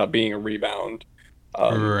talking about being a rebound.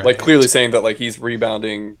 Like clearly Right. saying that like he's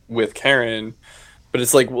rebounding with Karen, but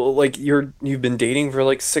it's like, well, like you've been dating for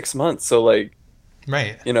like 6 months, so like,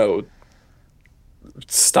 Right. you know,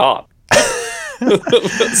 stop.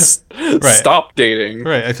 Right. Stop dating.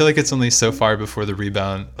 Right. I feel like it's only so far before the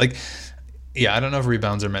rebound. Like, yeah, I don't know if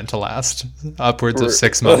rebounds are meant to last upwards of R-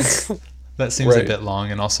 6 months. That seems a Right. bit long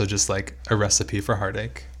and also just like a recipe for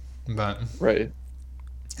heartache. But Right.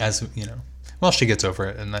 as you know, well, she gets over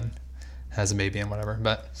it and then has a baby and whatever.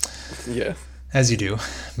 But Yeah. as you do.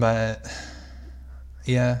 But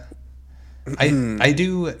yeah, I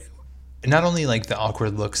do not only like the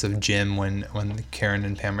awkward looks of Jim when Karen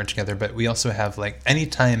and Pam are together, but we also have like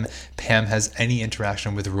anytime Pam has any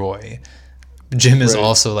interaction with Roy, Jim is Right.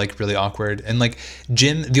 also like really awkward. And like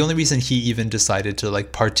Jim, the only reason he even decided to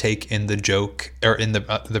like partake in the joke or in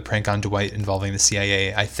the prank on Dwight involving the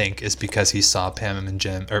CIA, I think, is because he saw Pam and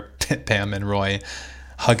Jim, or Pam and Roy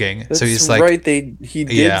hugging. So That's he's like, right. He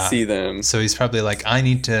did yeah. see them. So he's probably like, I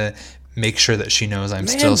need to make sure that she knows I'm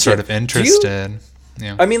still Man, sort of do you interested.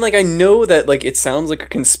 Yeah. I mean, like, I know that, like, it sounds like a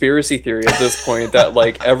conspiracy theory at this point that,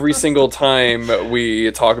 like, every single time we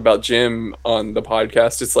talk about Jim on the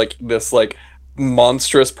podcast, it's like this, like,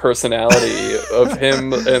 monstrous personality of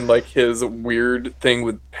him and, like, his weird thing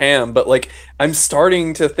with Pam. But, like, I'm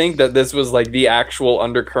starting to think that this was, like, the actual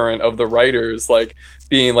undercurrent of the writers, like,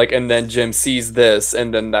 being like, and then Jim sees this,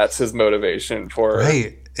 and then that's his motivation for,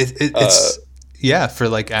 Right. uh, It's yeah, for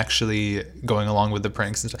like actually going along with the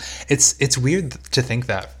pranks and stuff. It's weird to think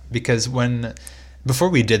that, because when before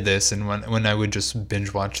we did this and when I would just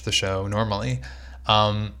binge watch the show normally,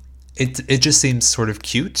 it just seems sort of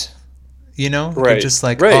cute, you know? You're right, just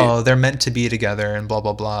like, right, oh, they're meant to be together and blah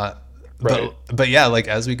blah blah. right. But yeah, like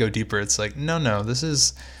as we go deeper, it's like, no, this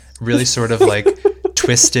is really sort of like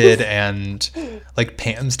twisted, and like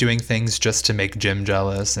Pam's doing things just to make Jim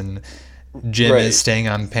jealous, and Jim is Right. staying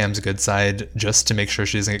on Pam's good side just to make sure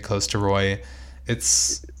she doesn't get close to Roy.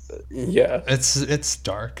 It's Yeah. it's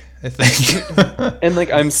dark, I think. And like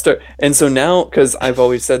and so now, because I've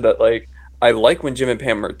always said that like I like when Jim and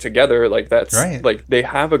Pam are together, like that's Right. like they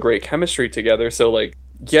have a great chemistry together, so like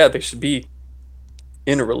yeah, they should be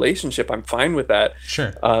in a relationship. I'm fine with that.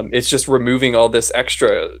 Sure. It's just removing all this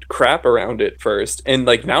extra crap around it first, and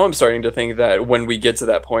like now I'm starting to think that when we get to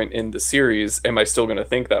that point in the series, am I still going to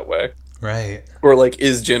think that way, Right. or like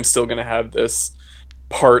is Jim still going to have this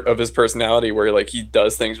part of his personality where like he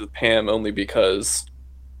does things with Pam only because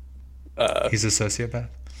uh He's a sociopath.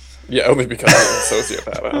 yeah, only because he's a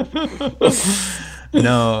sociopath.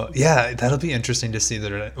 No, yeah, that'll be interesting to see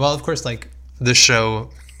that. Well, of course, like the show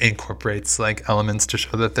incorporates like elements to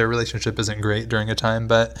show that their relationship isn't great during a time,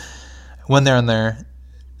 but when they're on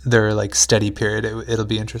their like steady period, it'll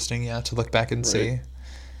be interesting, yeah, to look back and Right.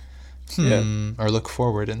 see, Yeah. or look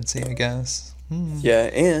forward and see, I guess. Yeah,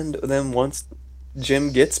 and then once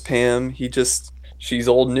Jim gets Pam, she's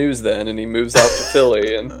old news then, and he moves out to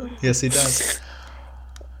Philly, and Yes, he does.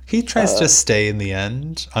 He tries to uh, stay in the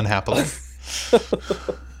end, unhappily.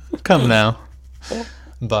 Come now.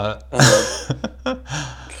 But uh,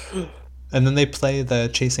 and then they play the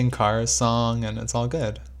Chasing Cars song, and it's all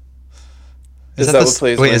good. is that what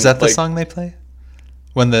plays Wait, is when that the like song they play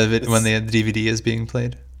when it's the DVD is being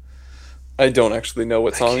played? I don't actually know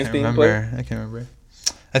what I song is can't being played. remember. I can't remember.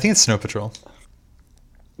 I think it's Snow Patrol.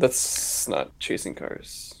 That's not Chasing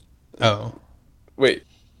Cars. Oh, Wait,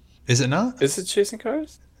 is it not? is it Chasing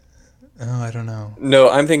Cars? Oh, I don't know. No,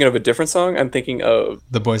 I'm thinking of a different song. I'm thinking of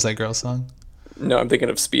The Boys Like Girls song. no, I'm thinking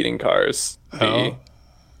of Speeding Cars, the Oh,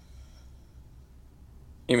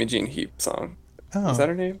 Imogen Heap song. Is oh, that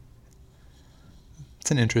her name?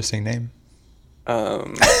 it's an interesting name.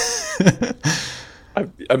 Um,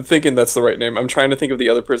 I'm thinking that's the right name. I'm trying to think of the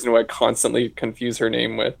other person who I constantly confuse her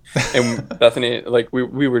name with. And Bethany, like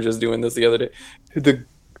we were just doing this the other day.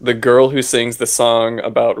 The girl who sings the song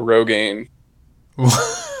about Rogaine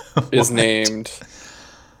is What? named.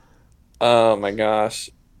 Oh my gosh,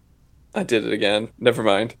 I did it again. Never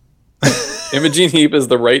mind. Imogen Heap is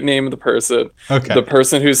the right name of the person. Okay. The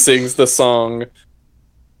person who sings the song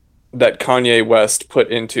that Kanye West put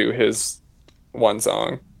into his one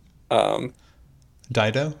song. Um,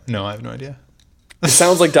 Dido? No, I have no idea. it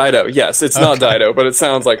sounds like Dido. Yes, it's not Okay. Dido, but it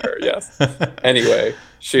sounds like her. Yes. Anyway,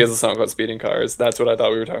 she has a song called Speeding Cars. That's what I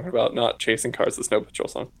thought we were talking about, not Chasing Cars, the Snow Patrol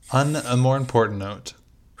song. On a more important note,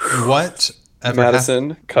 what ever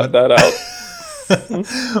Madison, cut what that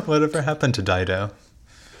out. whatever happened to Dido?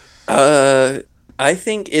 Uh, I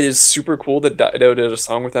think it is super cool that Dido did a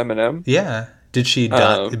song with Eminem. Yeah. Did she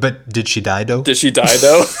die? Um, But did she Dido? did she die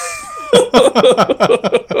though?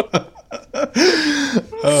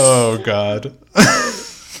 Oh God.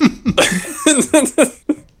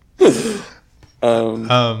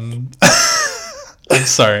 um, I'm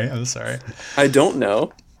sorry. I'm sorry. I don't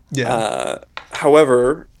know. Yeah.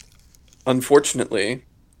 However, unfortunately,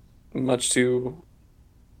 much to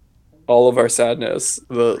all of our sadness,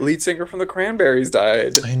 the lead singer from the Cranberries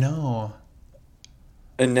died, I know.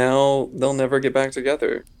 and now they'll never get back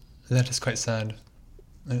together. That is quite sad.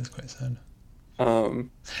 That is quite sad.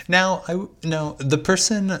 Um, Now, the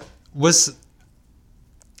person was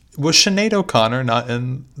Sinead O'Connor not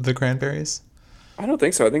in the Cranberries? I don't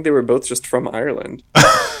think so. I think they were both just from Ireland.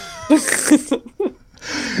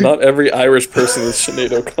 Not every Irish person is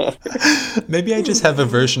Sinead O'Connor. Maybe I just have a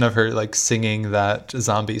version of her like singing that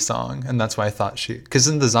zombie song, and that's why I thought because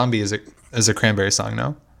in the zombie is a Cranberry song,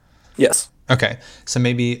 no? Yes. Okay, so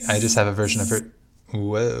maybe I just have a version of her.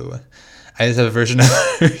 Whoa, I just have a version of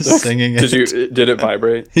her singing it. Did it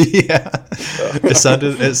vibrate? Yeah,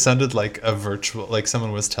 it sounded like a virtual, like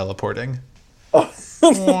someone was teleporting. Oh.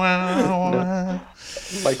 Wow.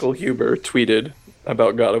 Michael Huber tweeted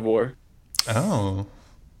about God of War. Oh,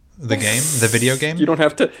 the game, the video game. You don't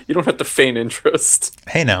have to feign interest.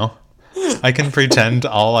 Hey, now, I can pretend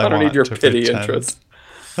all I I don't want need your to pity pretend. interest.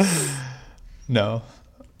 No,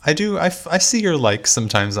 I do. I see your likes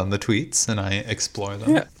sometimes on the tweets, and I explore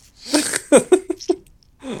them. Yeah.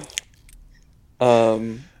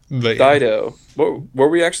 But yeah, Dido. Were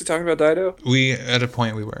we actually talking about Dido? we at a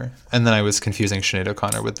point we were, and then I was confusing Sinead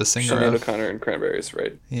O'Connor with the singer. Sinead Of, O'Connor and Cranberries,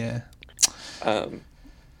 right? yeah. Um,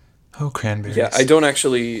 Oh, Cranberries. yeah, I don't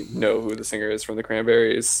actually know who the singer is from the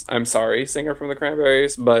Cranberries. I'm sorry, singer from the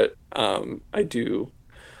Cranberries, but I do.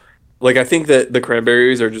 Like, I think that the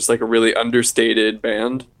Cranberries are just like a really understated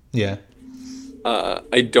band. Yeah.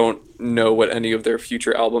 I don't know what any of their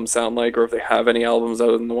future albums sound like, or if they have any albums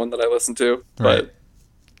other than the one that I listen to. Right. But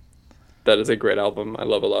that is a great album. I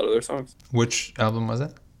love a lot of their songs. Which album was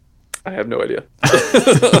it? I have no idea.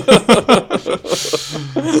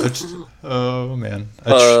 Oh man,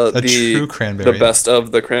 The true Cranberry. the best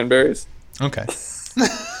of the Cranberries. Okay.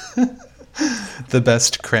 The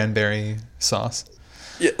best cranberry sauce.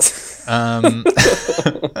 Yes. I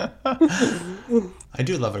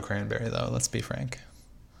do love a cranberry though. Let's be frank.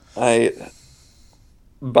 I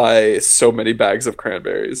buy so many bags of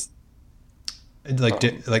cranberries. Like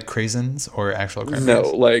like craisins or actual No,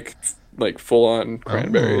 cranberries. like full on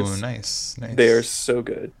cranberries. Oh, nice, nice. They are so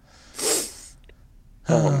good.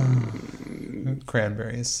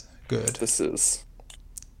 Cranberries. Good. This is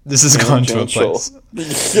This has gone to a tangential.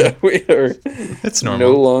 place. Yeah, we are It's no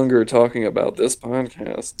normal. longer talking about this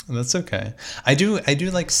podcast. That's okay. I do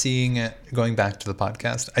like seeing going back to the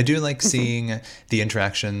podcast. I do like seeing the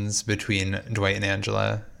interactions between Dwight and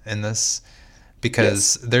Angela in this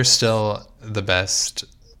because they're still the best,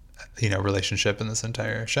 relationship in this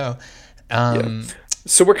entire show.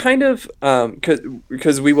 So we're kind of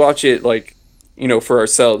because we watch it like for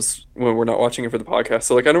ourselves when we're not watching it for the podcast.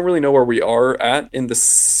 So like I don't really know where we are at in the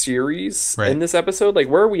series Right. in this episode. Like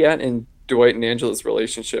where are we at in Dwight and Angela's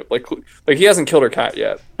relationship? Like he hasn't killed her cat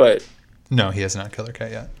yet, but No, he has not killed her cat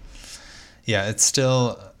yet. Yeah, it's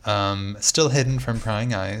still hidden from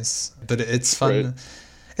prying eyes, but it's fun. Right.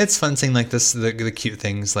 It's fun seeing like this the cute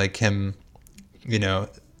things like him,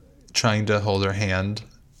 trying to hold her hand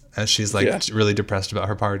as she's like Yeah. really depressed about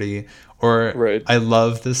her party, Or Right. I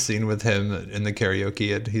love this scene with him in the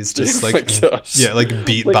karaoke, and he's just Oh like, my gosh. yeah, like Like,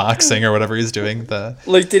 beatboxing or whatever he's doing. The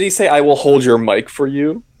like, did he say, "I will hold your mic for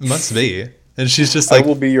you. must be, and she's just I like,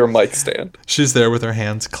 will be your mic stand." she's there with her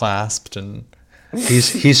hands clasped, and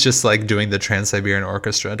he's just like doing the Trans-Siberian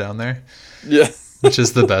Orchestra down there, Yeah. which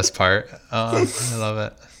is the best part. I love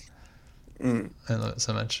it. Mm. I love it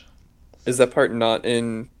so much. Is that part not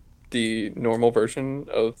in the normal version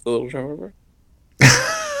of the Little Drummer Boy?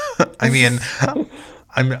 I mean,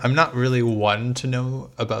 I'm not really one to know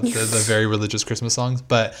about the very religious Christmas songs,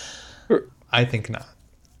 but I think not.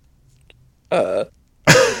 Uh,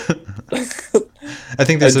 I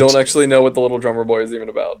think I there's don't actually know what the Little Drummer Boy is even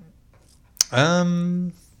about,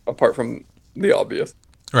 um apart from the obvious.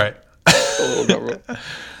 right. The Little Drummer Boy.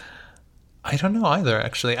 I don't know either.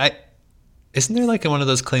 Actually, I isn't there like one of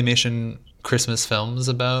those claymation Christmas films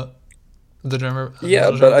about the drummer? Yeah,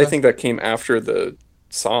 Little but Drummer I Boy? think that came after the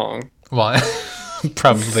song. Why?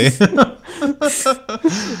 Probably.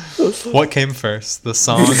 What came first, the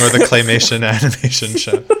song or the claymation animation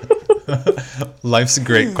show? Life's a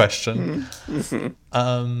great question.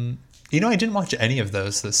 You know, I didn't watch any of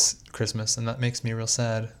those this Christmas, and that makes me real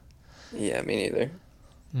sad. Yeah, me neither.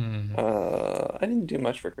 I didn't do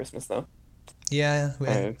much for Christmas though. Yeah,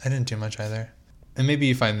 Right. I didn't do much either. And maybe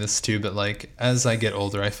you find this too, but like as I get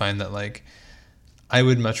older, I find that like I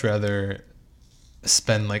would much rather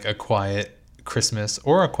spend like a quiet Christmas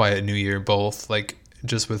or a quiet New Year, both like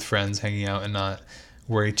just with friends hanging out and not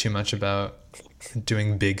worry too much about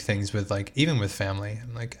doing big things with like even with family.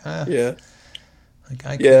 I'm like, Yeah. like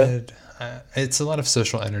I Yeah. could. It's a lot of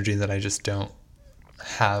social energy that I just don't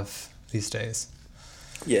have these days.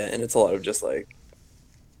 Yeah, and it's a lot of just like,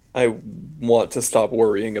 I want to stop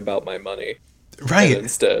worrying about my money. And Right.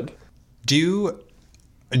 instead, Do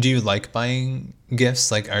you like buying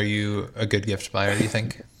gifts? Like, are you a good gift buyer, do you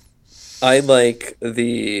think? I like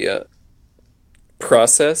the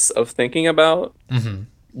process of thinking about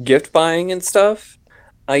Mm-hmm. gift buying and stuff.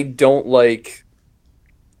 I don't like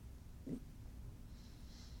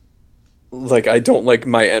I don't like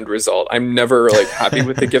my end result. I'm never like happy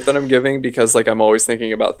with the gift that I'm giving because like I'm always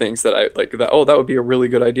thinking about things that I like that that would be a really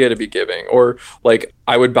good idea to be giving, or like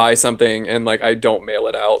I would buy something and like I don't mail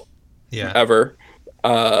it out Yeah. ever.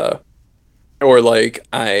 Uh or like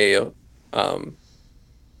um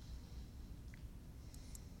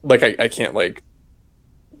I can't like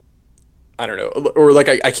I don't know, or like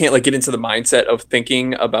I can't like get into the mindset of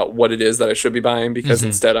thinking about what it is that I should be buying because Mhm.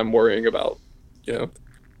 instead I'm worrying about, you know,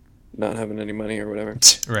 not having any money or whatever.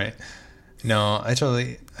 Right. No, I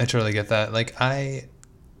totally get that. Like I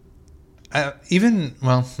even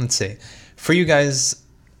well, let's see. For you guys,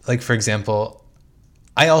 like for example,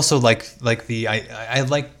 I also like the I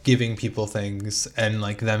like giving people things and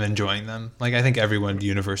like them enjoying them. Like I think everyone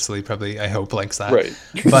universally probably I hope likes that. Right.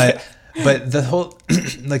 But but the whole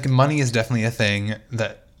like money is definitely a thing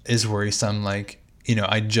that is worrisome. Like, you know,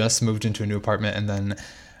 I just moved into a new apartment and then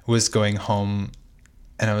was going home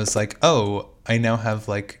and I was like, "Oh, I now have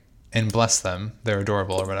like and bless them, they're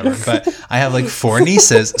adorable or whatever. But I have like 4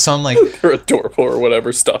 nieces, so I'm like, They're adorable or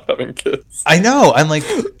whatever. Stop having kids. I know. I'm like,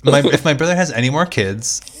 if my brother has any more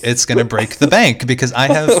kids, it's gonna break the bank because I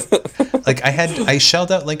have, like, I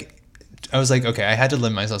shelled out like, I was like, okay, I had to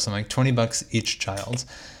limit myself. So I'm like $20 each child,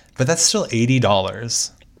 but that's still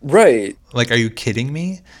 $80. Right. Like, are you kidding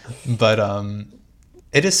me? But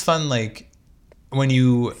it is fun, like when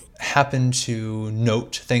you happen to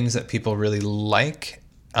note things that people really like.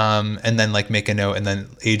 And then like make a note and then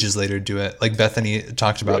ages later do it. Like Bethany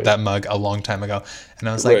talked about Right. that mug a long time ago. And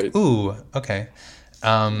I was like, Right. ooh, okay.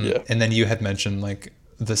 Yeah. And then you had mentioned like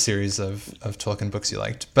the series of Tolkien books you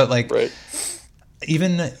liked. But like Right.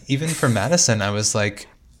 even for Madison, I was like,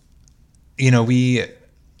 you know, we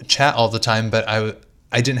chat all the time, but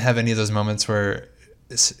I didn't have any of those moments where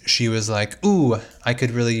she was like, ooh, I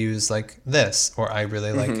could really use like this, or I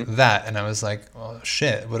really like that. And I was like, oh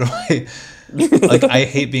shit, what do I like? I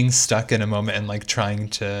hate being stuck in a moment and like trying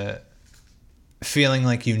to feeling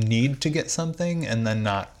like you need to get something and then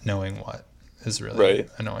not knowing what is really Right.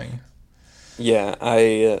 annoying. Yeah,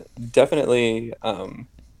 I definitely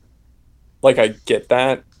like I get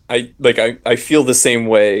that. I feel the same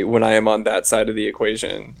way when I am on that side of the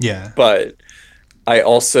equation. Yeah. But I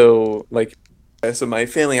also like so my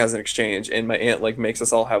family has an exchange and my aunt like makes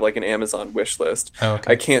us all have like an Amazon wish list. Oh,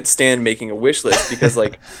 okay. I can't stand making a wish list because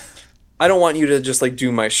like I don't want you to just like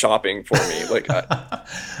do my shopping for me.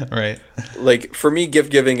 Right. Like for me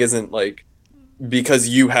gift giving isn't like because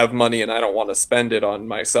you have money and I don't want to spend it on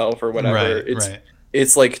myself or whatever. Right. It's Right.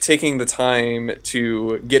 it's like taking the time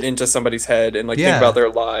to get into somebody's head and like think Yeah. about their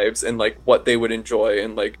lives and like what they would enjoy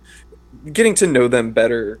and like getting to know them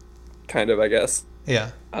better, kind of, I guess.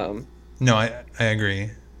 Yeah. Um, No, I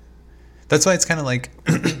agree. That's why it's kind of like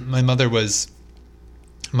my mother was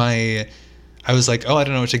my. I was like, oh, I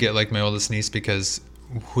don't know what to get like my oldest niece because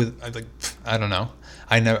I don't know.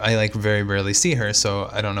 I like very rarely see her, so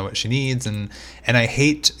I don't know what she needs, and I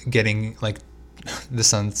hate getting like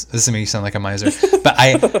this is making me sound like a miser, but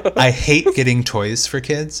I hate getting toys for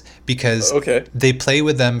kids because Okay. they play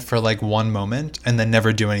with them for like one moment and then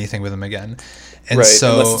never do anything with them again. And Right,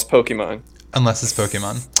 so unless it's Pokemon. unless it's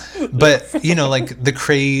Pokemon. But you know, like the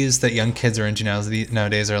craze that young kids are into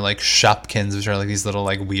nowadays are like Shopkins, which are like these little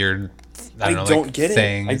like weird I don't know, don't like get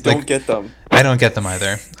things. it. I don't Like, get them. I don't get them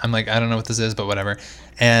either. I'm like, I don't know what this is, but whatever.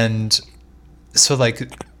 And so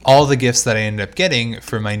like all the gifts that I ended up getting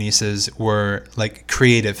for my nieces were like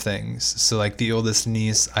creative things. So like the oldest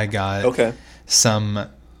niece, I got Okay. some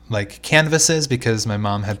like canvases because my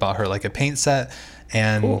mom had bought her like a paint set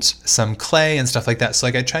and Cool. some clay and stuff like that. So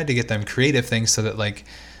like I tried to get them creative things so that like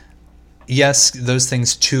yes, those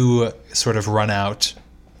things too sort of run out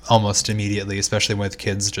almost immediately, especially with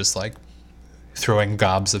kids just like throwing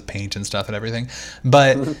gobs of paint and stuff and everything.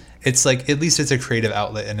 But it's like at least it's a creative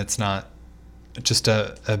outlet and it's not just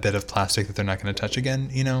a bit of plastic that they're not going to touch again,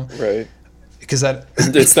 you know? Right. Because that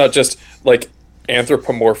It's not just like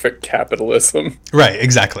anthropomorphic capitalism. right,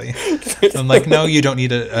 exactly. I'm like, no, you don't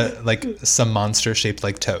need a like some monster shaped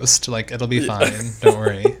like toast. Like it'll be fine. Don't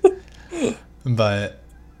worry. But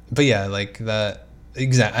yeah, like that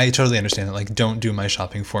I totally understand that. Like don't do my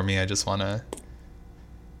shopping for me. I just want to.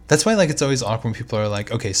 That's why like it's always awkward when people are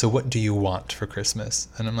like, okay, so what do you want for Christmas?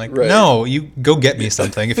 And I'm like, Right. no, you go get me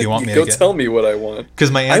something if you want me Go to get. tell me what I want.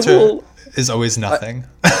 Because my I answer will. is always nothing.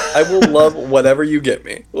 I will love whatever you get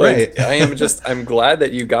me. Like, Right. I'm glad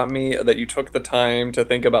that you got me, that you took the time to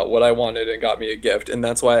think about what I wanted and got me a gift. And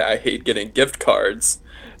that's why I hate getting gift cards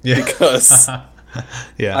Yeah. because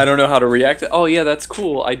Yeah. I don't know how to react. Oh, yeah, that's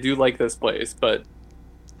cool. I do like this place, but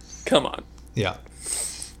come on. Yeah.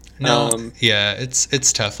 No. Um, Yeah, it's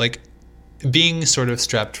tough. Like being sort of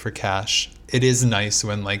strapped for cash. It is nice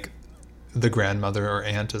when like the grandmother or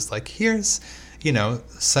aunt is like, here's, you know,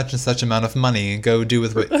 such and such amount of money. Go do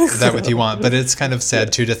with what you want. But it's kind of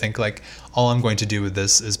sad too to think like all I'm going to do with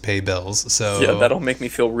this is pay bills. So Yeah, that'll make me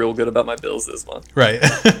feel real good about my bills this month. right.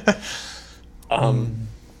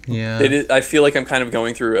 Yeah. Yeah. I feel like I'm kind of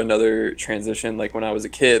going through another transition, like when I was a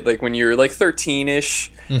kid, like when you're like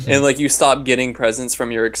 13-ish, and like you stop getting presents from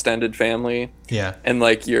your extended family, Yeah. and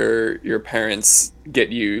like your parents get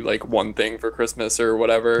you like one thing for Christmas or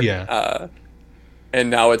whatever. Yeah. And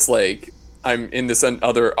now it's like I'm in this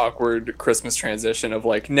other awkward Christmas transition of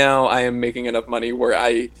like now I am making enough money where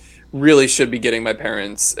I really should be getting my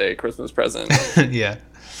parents a Christmas present Yeah.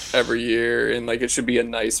 every year, and like it should be a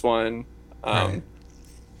nice one. Right.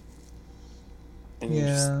 And you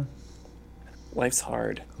just, Yeah. life's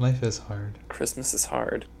hard. Life is hard. Christmas is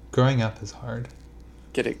hard. Growing up is hard.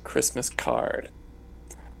 Get a Christmas card.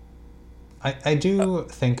 I do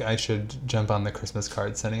think I should jump on the Christmas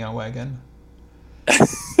card sending out wagon.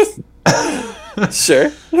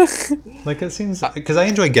 Sure. Like it seems because I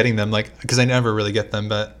enjoy getting them, like because I never really get them,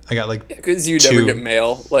 but I got like Because you never Two. get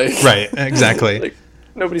mail. Like right, exactly. like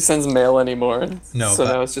nobody sends mail anymore. No, So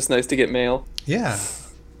but- now it's just nice to get mail. Yeah,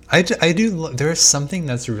 I do. There is something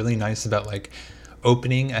that's really nice about like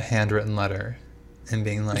opening a handwritten letter and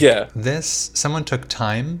being like, Yeah. this someone took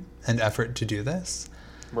time and effort to do this,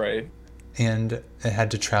 Right. and it had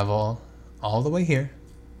to travel all the way here.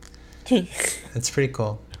 It's pretty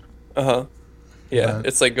cool. Uh-huh. Yeah, But-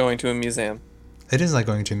 it's like going to a museum. It is like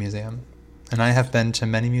going to a museum, and I have been to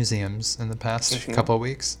many museums in the past Mhm. couple of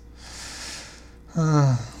weeks.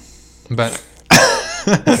 But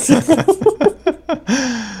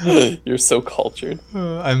You're so cultured.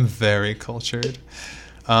 I'm very cultured.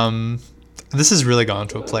 This has really gone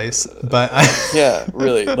to a place, but Yeah,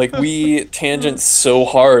 really. Like we tangent so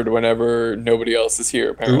hard whenever nobody else is here,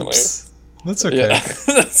 apparently. oops, that's okay. Yeah.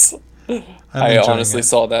 That's- I'm I enjoying honestly it.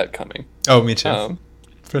 saw that coming. Oh, me too.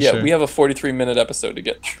 For Yeah, sure. we have a 43-minute episode to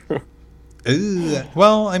get through. Ooh.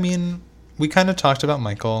 Well, I mean, we kind of talked about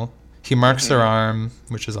Michael. He marks Mm-hmm. her arm,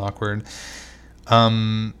 which is awkward.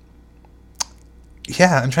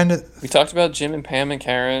 Yeah, I'm trying to. We talked about Jim and Pam and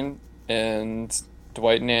Karen and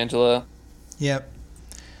Dwight and Angela. Yep.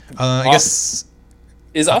 I guess.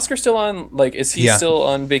 Is Oscar still on, like, is he Yeah. still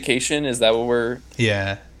on vacation? Is that what we're...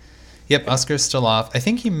 Yeah. Yep, Oscar's still off. I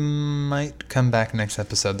think he might come back next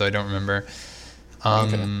episode, though I don't remember.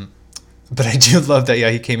 Okay. But I do love that, yeah,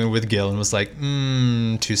 he came in with Gil and was like,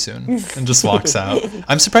 too soon, and just walks out.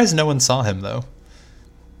 I'm surprised no one saw him, though.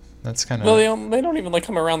 That's kind Well, of. they don't even like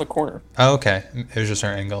come around the corner. Oh, okay. It was just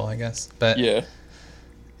our angle, I guess. But Yeah.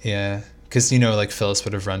 yeah, because like Phyllis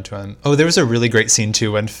would have run to him. Oh, there was a really great scene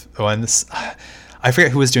too when this, I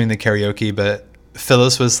forget who was doing the karaoke, but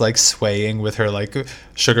Phyllis was like swaying with her like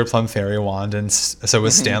sugar plum fairy wand, and so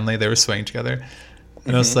was Stanley. They were swaying together,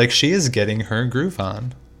 and I was like, she is getting her groove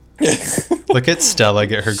on. Look at Stella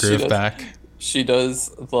get her groove back. She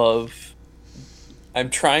does love. I'm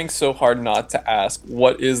trying so hard not to ask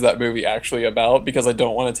what is that movie actually about because I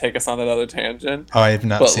don't want to take us on another tangent. Oh, I have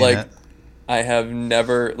not seen it. I have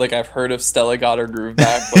never I've heard of Stella got her groove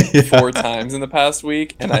back Yeah. 4 times in the past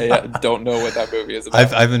week, and I don't know what that movie is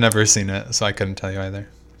about. I've never seen it, so I couldn't tell you either.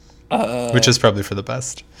 Which is probably for the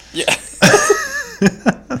best. Yeah.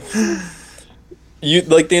 You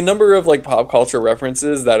like the number of like pop culture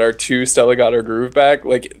references that are to Stella got her groove back,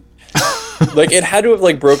 like it had to have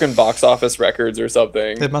like broken box office records or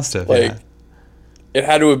something. It must have. Like Yeah. it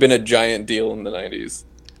had to have been a giant deal in the 90s.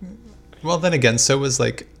 Well, then again, so was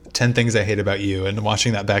like 10 Things I Hate About You, and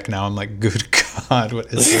watching that back now, I'm like, good God,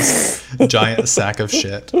 what is this giant sack of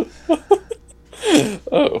shit?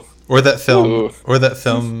 Oh. Or that film, Ooh.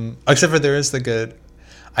 except for there is the good.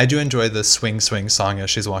 I do enjoy the swing swing song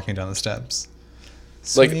as she's walking down the steps.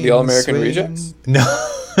 Like the All American swing. Rejects? No,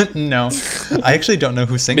 no, I actually don't know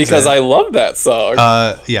who sings Because it. I love that song.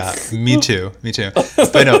 Yeah, me too.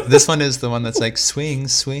 But no, this one is the one that's like swing,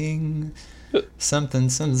 swing, something,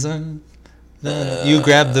 something. You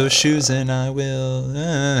grab those shoes and I will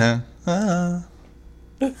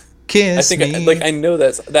kiss I think me. I know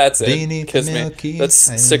that's it. Beneath Kiss the Me. Milky That's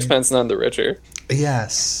Way. Sixpence None the Richer.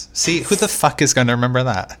 Yes. See, who the fuck is gonna remember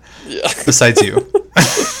that? Yeah. Besides you.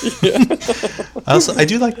 Yeah. I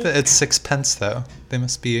do like that it's Sixpence though. They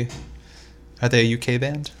must be. Are they a UK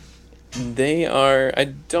band? They are. I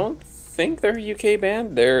don't think they're a UK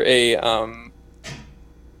band. They're a.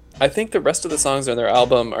 I think the rest of the songs on their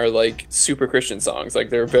album are like super Christian songs. Like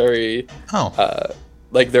they're very. Oh.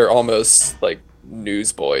 Like they're almost like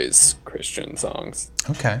Newsboys Christian songs.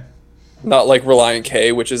 Okay. Not like Reliant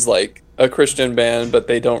K, which is like a Christian band, but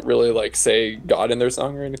they don't really like say God in their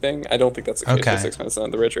song or anything. I don't think that's the case Okay. with Sixpence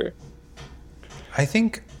None the Richer. I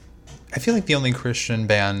feel like the only Christian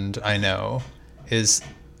band I know is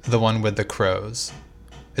the one with the crows.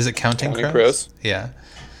 Is it Counting Crows? Yeah.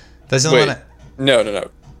 That's the only Wait, one. no.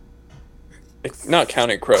 It's not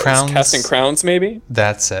Counting Crows. Crowns. Casting Crowns, maybe?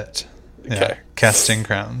 That's it. Yeah. Okay. Casting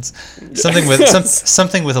Crowns. Something with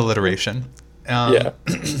something with alliteration. Yeah.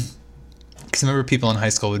 Because I remember people in high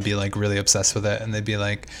school would be like really obsessed with it, and they'd be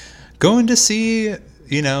like, going to see,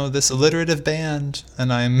 this alliterative band,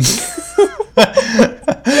 and I'm.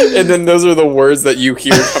 And then those are the words that you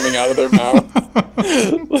hear coming out of their mouth.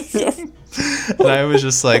 And I was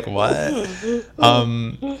just like, what?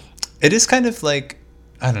 It is kind of like,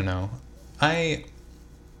 I don't know.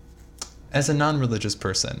 As a non-religious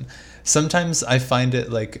person, sometimes I find it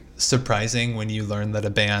like surprising when you learn that a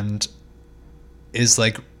band is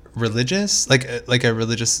like religious, like a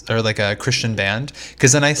religious or like a Christian band,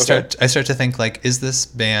 because then I start to think like, is this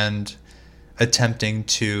band attempting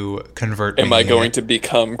to convert me? Am I going to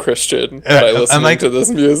become Christian by listening to this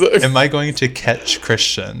music? Am I going to catch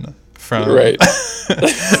Christian from Right.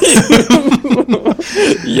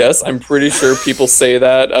 Yes, I'm pretty sure people say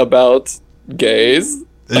that about gays.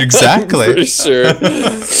 Exactly. I'm pretty sure.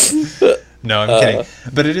 No, I'm kidding.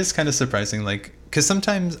 But it is kind of surprising, like, because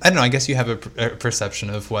sometimes, I don't know, I guess you have a perception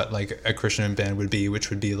of what, like, a Christian band would be, which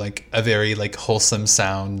would be, like, a very, like, wholesome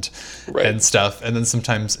sound and stuff. And then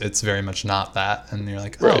sometimes it's very much not that. And you're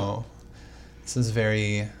like, oh, this is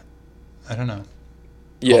very, I don't know,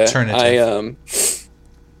 alternative.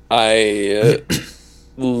 I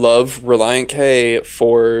love Reliant K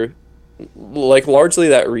for, like, largely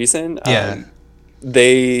that reason. Yeah.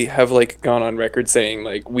 They have like gone on record saying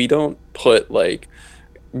like we don't put like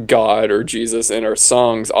God or Jesus in our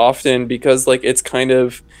songs often because like it's kind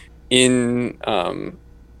of what's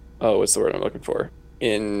the word I'm looking for?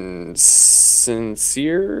 Insincere?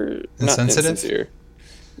 Not Insensitive? insincere.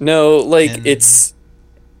 No, like it's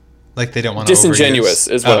like they don't want to disingenuous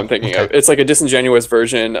is what I'm thinking of. It's like a disingenuous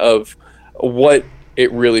version of what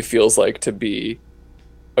it really feels like to be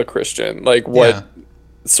a Christian. Like what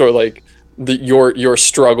sort of like your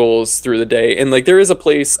struggles through the day, and like there is a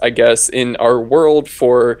place I guess in our world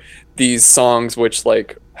for these songs which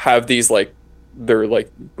like have these like they're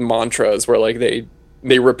like mantras where like they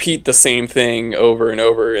repeat the same thing over and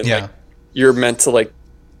over, and like you're meant to like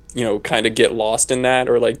kind of get lost in that,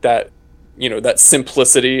 or like that that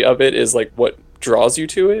simplicity of it is like what draws you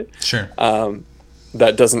to it. Sure.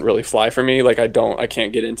 that doesn't really fly for me. Like I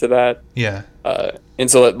can't get into that. Yeah. And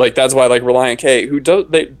so like that's why like Relient K, who does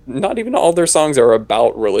they not even all their songs are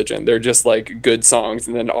about religion. They're just like good songs,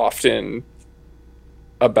 and then often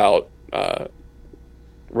about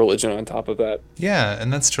religion on top of that. Yeah,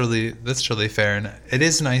 and that's totally fair, and it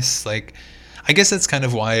is nice. Like, I guess that's kind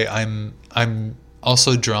of why I'm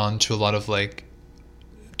also drawn to a lot of like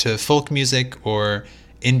to folk music or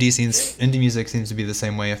indie music seems to be the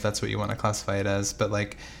same way if that's what you want to classify it as. But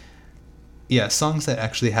like, yeah, songs that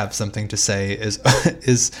actually have something to say is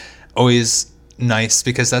is always nice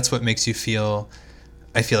because that's what makes you feel.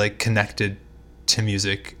 I feel like connected to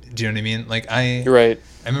music. Do you know what I mean? Like You're right.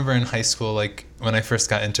 I remember in high school, like when I first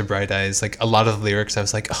got into Bright Eyes, like a lot of the lyrics, I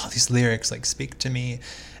was like, oh, these lyrics like speak to me.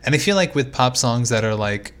 And I feel like with pop songs that are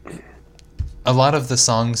like, a lot of the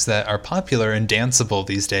songs that are popular and danceable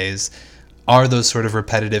these days are those sort of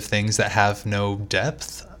repetitive things that have no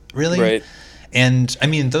depth, really. Right. And I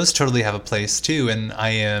mean, those totally have a place too. And I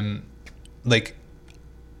am like,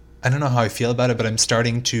 I don't know how I feel about it, but I'm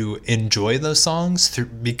starting to enjoy those songs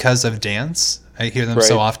because of dance. I hear them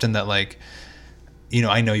so Right. often that like, you know,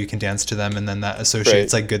 I know you can dance to them, and then that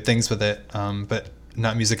associates Right. like good things with it. But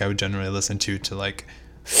not music I would generally listen to like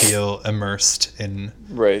feel immersed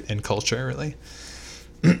Right. in culture, really.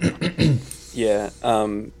 Yeah.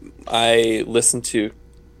 I listened to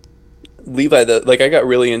Levi I got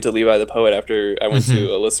really into Levi the Poet after I went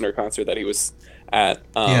to a listener concert that he was at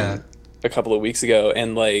Yeah. a couple of weeks ago,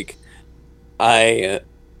 and like I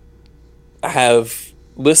have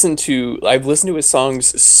I've listened to his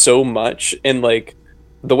songs so much, and like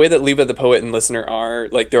the way that Levi the Poet and Listener are,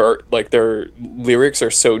 like their lyrics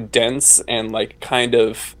are so dense and like kind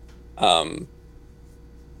of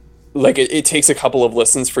like it takes a couple of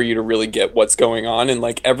listens for you to really get what's going on, and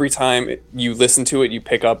like every time you listen to it you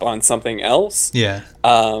pick up on something else. Yeah.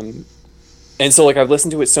 And so like I've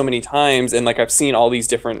listened to it so many times, and like I've seen all these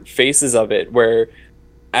different faces of it, where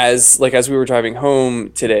as we were driving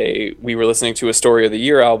home today, we were listening to a Story of the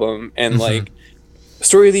Year album, and like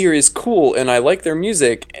Story of the Year is cool and I like their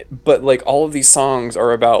music, but like all of these songs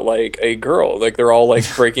are about like a girl, like they're all like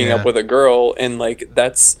breaking Yeah. up with a girl, and like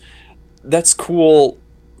that's cool.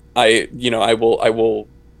 I will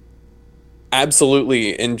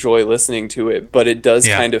absolutely enjoy listening to it, but it does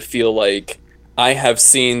Yeah. kind of feel like I have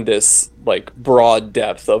seen this like broad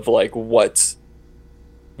depth of like what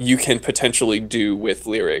you can potentially do with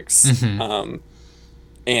lyrics.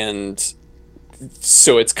 And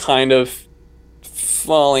so it's kind of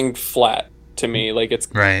falling flat to me. Like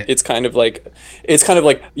Right. it's kind of like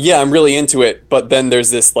yeah, I'm really into it, but then there's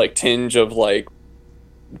this like tinge of like,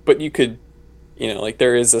 but you could, you know, like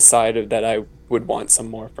there is a side of that I would want some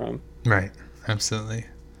more from. Right. Absolutely.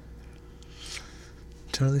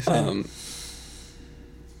 Totally fine.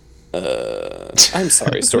 I'm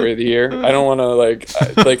sorry, Story of the Year. I don't want to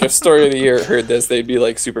like if Story of the Year heard this, they'd be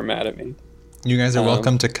like super mad at me. You guys are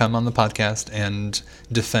welcome to come on the podcast and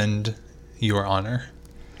defend your honor.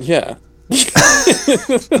 Yeah.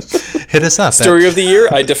 Hit us up. Story of the Year,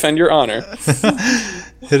 I defend your honor.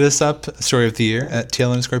 Hit us up, Story of the Year, at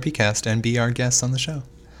TL_PCast and be our guests on the show.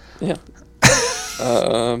 Yeah.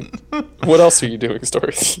 What else are you doing, Story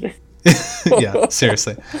of the Year? Yeah,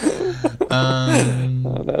 seriously.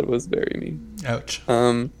 Oh, that was very mean. Ouch.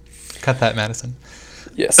 Um, Cut that, Madison.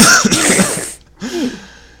 yes.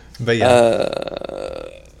 But yeah.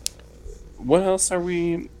 What else are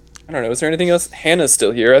we? I don't know. Is there anything else? Hannah's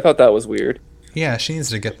still here. I thought that was weird. Yeah, she needs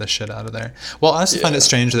to get this shit out of there. Well, I also find Yeah. it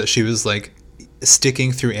strange that she was like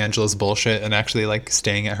sticking through Angela's bullshit and actually like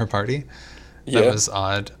staying at her party. That Yeah. was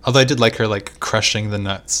odd. Although I did like her like crushing the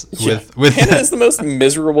nuts Yeah. with Hannah is the most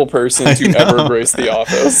miserable person I to know. ever grace the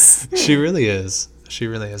office. She really is. She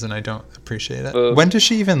really is, and I don't appreciate it. Uh, When does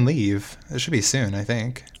she even leave? It should be soon, I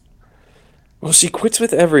think. Well, she quits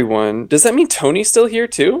with everyone. Does that mean Tony's still here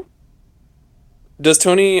too? Does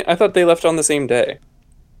Tony? I thought they left on the same day.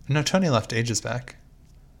 No, Tony left ages back.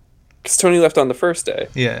 Because Tony left on the first day.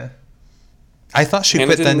 Yeah. I thought she Hannah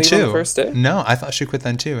quit didn't then leave too. on the first day? No, I thought she quit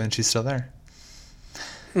then too, and she's still there.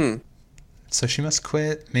 So she must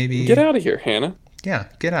quit. Maybe Get out of here, Hannah. Yeah,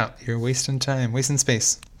 get out. You're wasting time, wasting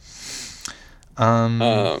space.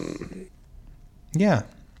 Yeah.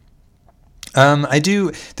 I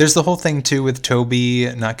do. There's the whole thing too with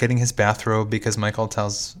Toby not getting his bathrobe because Michael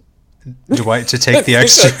tells Dwight to take the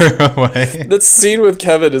extra away. That scene with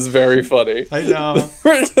Kevin is very funny. I know.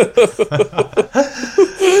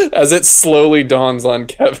 As it slowly dawns on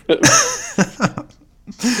Kevin.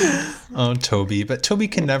 Oh, Toby. But Toby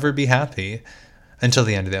can never be happy until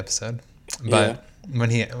the end of the episode. But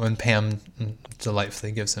when Pam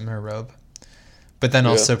delightfully gives him her robe. But then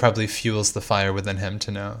Yeah. also probably fuels the fire within him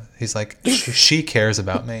to know. He's like, she cares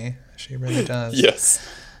about me. She really does. Yes.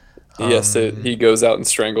 Yes, he goes out and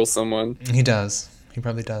strangles someone. He does. He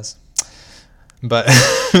probably does. But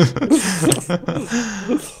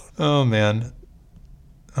oh man.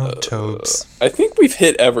 Oh, Tobes. I think we've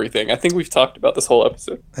hit everything. I think we've talked about this whole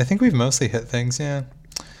episode. I think we've mostly hit things, yeah.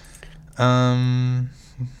 Oh,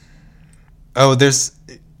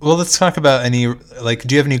 let's talk about any, like,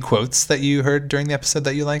 do you have any quotes that you heard during the episode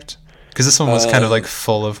that you liked? Because this one was kind of like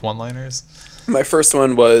full of one-liners. My first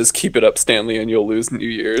one was "Keep it up, Stanley, and you'll lose New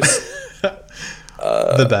Year's."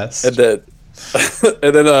 The best.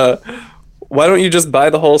 And then, why don't you just buy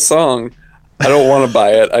the whole song? I don't want to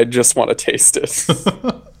buy it. I just want to taste it.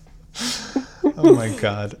 Oh my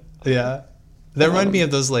god. Yeah. That reminded me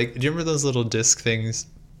of those, like, do you remember those little disc things?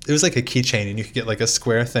 It was like a keychain, and you could get like a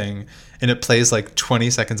square thing, and it plays like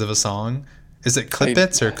 20 seconds of a song. Is it Clip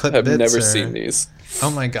Bits or Clip Bits? I've never seen these.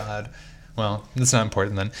 Oh my god. Well, that's not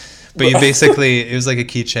important then. But you basically, it was like a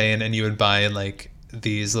keychain, and you would buy like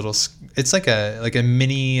these little, it's like a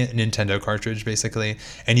mini Nintendo cartridge basically,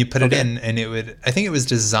 and you put it in, and it would, I think it was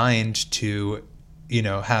designed to, you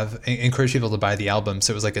know, encourage people to buy the album.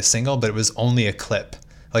 So it was like a single, but it was only a clip.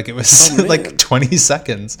 Like it was like 20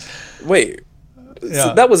 seconds. Wait. Yeah.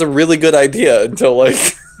 So that was a really good idea until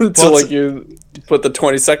you put the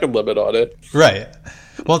 20-second limit on it. Right.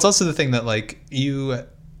 Well, it's also the thing that like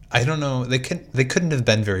I don't know, they couldn't have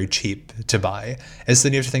been very cheap to buy. And so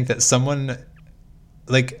then you have to think that someone,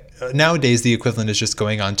 like nowadays the equivalent is just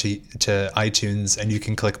going on to iTunes, and you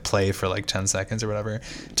can click play for like 10 seconds or whatever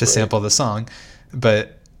to sample the song.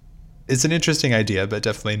 But it's an interesting idea, but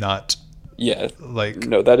definitely not. Yeah. Like,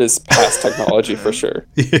 no, that is past technology for sure.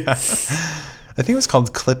 Yeah. I think it was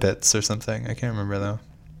called Clip-Its or something. I can't remember though.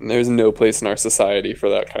 There's no place in our society for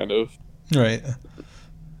that kind of right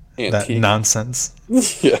antique. That nonsense.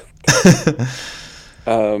 Yeah.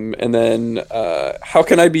 And then how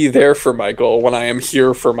can I be there for Michael when I am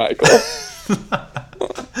here for Michael?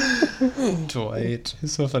 Dwight,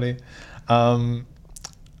 he's so funny.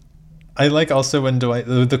 I like also when Dwight,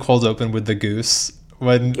 the cold open with the goose,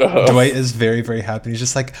 when Dwight is very, very happy. He's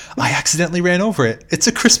just like, I accidentally ran over it. It's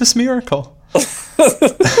a Christmas miracle.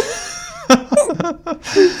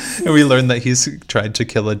 And we learned that he's tried to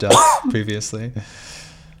kill a duck previously.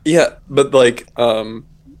 Yeah, but like in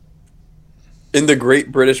the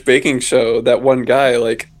Great British Baking Show, that one guy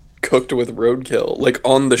like cooked with roadkill, like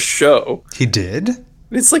on the show. He did?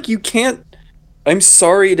 It's like you can't. I'm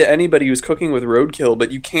sorry to anybody who's cooking with roadkill,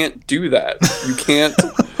 but you can't do that. You can't.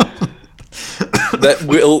 That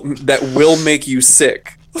will make you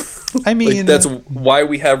sick. I mean, like, that's why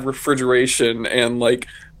we have refrigeration and like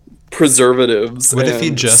preservatives. What and if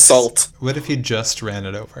you just salt? What if you just ran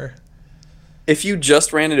it over? If you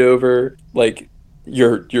just ran it over, like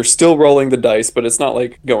you're still rolling the dice, but it's not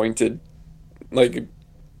like going to like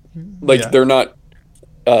Yeah. they're not.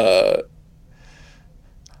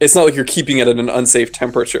 It's not like you're keeping it at an unsafe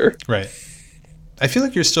temperature. Right. I feel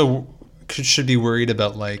like you're still should be worried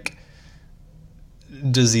about like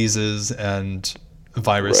diseases and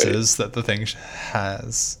viruses that the thing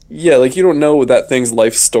has. Yeah, like you don't know that thing's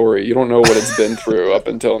life story. You don't know what it's been through up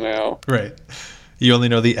until now. Right. You only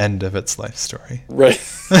know the end of its life story. Right.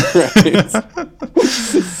 Right.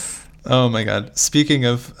 Oh my god. Speaking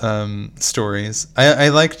of stories, I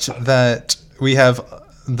liked that we have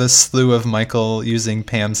the slew of Michael using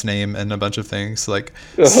Pam's name and a bunch of things like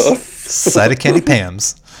side of candy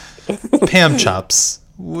Pam's, Pam chops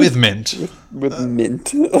with mint. With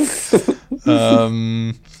mint.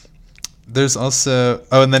 There's also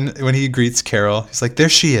and then when he greets Carol, he's like, "There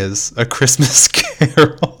she is, a Christmas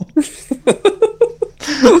Carol."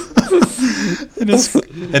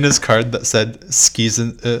 and his card that said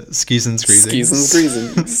Skeezen's greetings.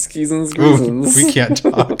 Skeezen's greetings. We can't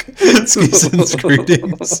talk. Skeezen's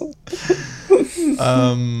greetings.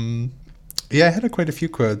 Yeah, I had quite a few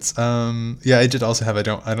quotes. Yeah, I did also have I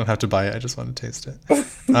don't have to buy it. I just want to taste it.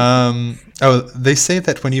 They say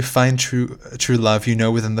that when you find true love, you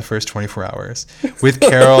know within the first 24 hours. With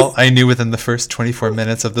Carol, I knew within the first 24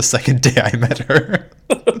 minutes of the second day I met her.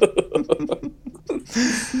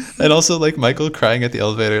 And also like Michael crying at the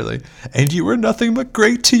elevator, like, and you were nothing but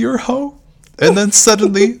great to your hoe. And then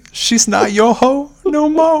suddenly she's not your hoe no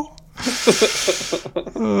more.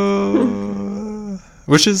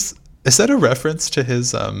 Which is that a reference to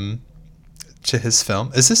his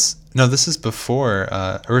film? Is this this is before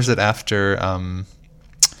or is it after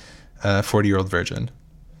 40-Year-Old Virgin?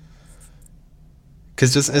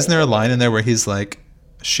 Because isn't there a line in there where he's like,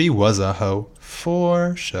 she was a hoe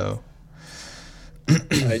for show?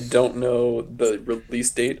 I don't know the release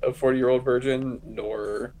date of 40-Year-Old Virgin,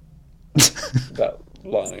 nor that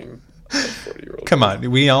line of 40-Year-Old Come Virgin.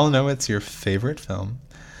 on, we all know it's your favorite film.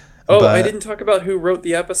 Oh, I But didn't talk about who wrote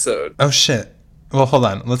the episode. oh shit. Well, hold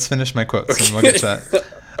on. Let's finish my quotes and we'll Okay. get to that.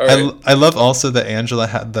 All right. I love also that Angela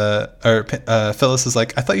had Phyllis is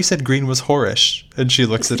like, I thought you said green was whorish. And she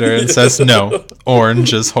looks at her and says, no,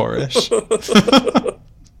 orange is whorish.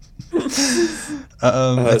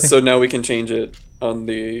 I think, So now we can change it on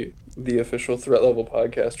the official Threat Level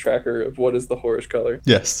podcast tracker of what is the whorish color.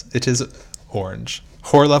 yes, it is orange.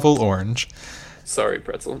 Whore level orange. Sorry,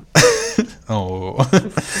 Pretzel. Oh,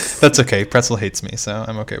 that's okay. Pretzel hates me, so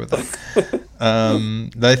I'm okay with that.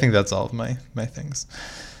 I think that's all of my things.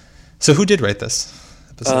 So who did write this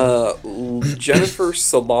episode? Jennifer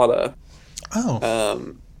Salata.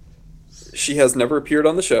 Oh, She has never appeared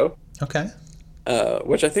on the show, okay.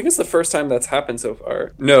 which I think is the first time that's happened so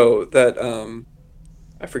far. No, that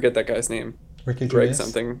I forget that guy's name. Ricky Greg Gervais?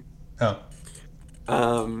 something. Oh.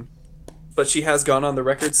 But she has gone on the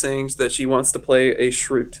record saying that she wants to play a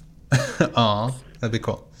shroot. Aw, that'd be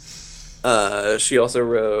cool. She also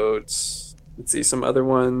wrote, let's see, some other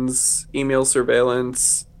ones: email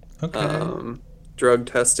surveillance, Okay. drug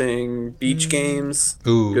testing, beach games,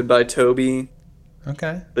 Ooh. Goodbye Toby,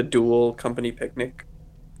 Okay. The Duel, Company Picnic.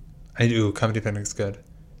 I do. Comedy Picnic's good.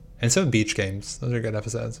 And so Beach Games. Those are good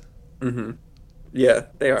episodes. Mm-hmm. Yeah,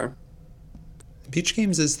 they are. Beach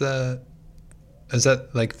Games is that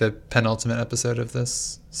like the penultimate episode of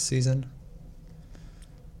this season?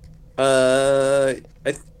 I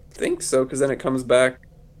think so, because then it comes back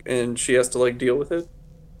and she has to like deal with it,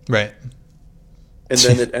 Right. and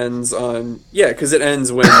then it ends on because it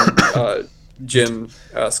ends when Jim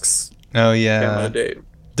asks Oh Pam on a yeah. date.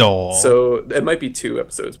 Doll. So it might be 2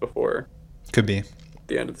 episodes before Could be.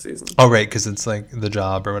 the end of the season. Oh right, because it's like the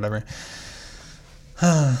job or whatever.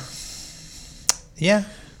 Yeah.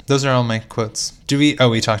 Those are all my quotes. We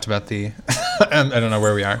talked about the I don't know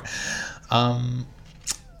where we are.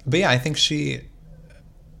 But yeah, I think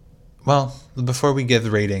well, before we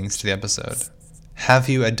give ratings to the episode, have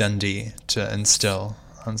you a Dundee to instill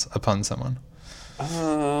upon someone?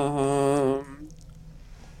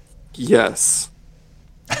 Yes,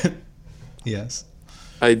 Yes.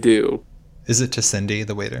 I do. Is it to Cindy,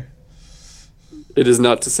 the waiter? It is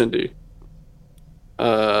not to Cindy.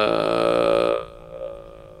 Uh,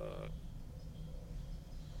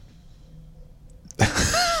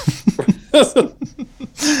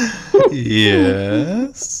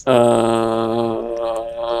 Yes.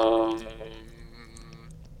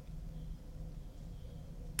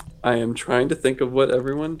 I am trying to think of what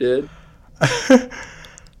everyone did,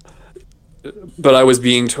 but I was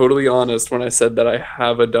being totally honest when I said that I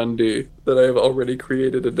have a Dundee, that I have already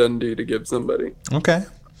created a Dundee to give somebody. Okay.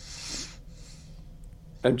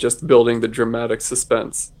 I'm just building the dramatic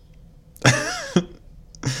suspense.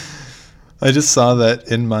 I just saw that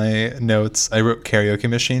in my notes. I wrote karaoke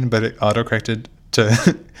machine, but it autocorrected to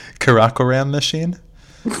karakoram machine.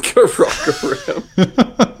 Karakoram.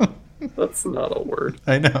 That's not a word.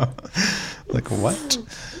 I know. Like what?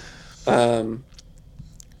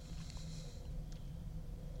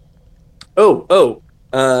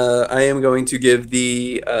 I am going to give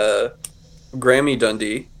the Grammy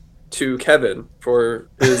Dundee to Kevin for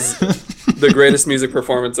his the greatest music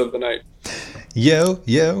performance of the night. Yo,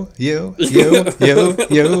 yo, yo, yo, yo,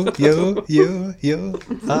 yo, yo, yo, yo.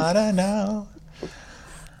 I don't know.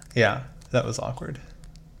 Yeah, that was awkward.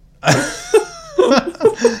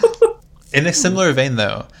 In a similar vein,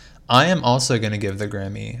 though, I am also going to give the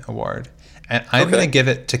Grammy Award. And I'm Okay. going to give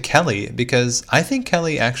it to Kelly because I think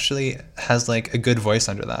Kelly actually has like a good voice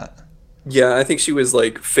under that. Yeah, I think she was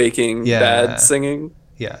like faking Yeah. bad singing.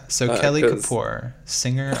 Yeah, so Kelly 'cause- Kapoor,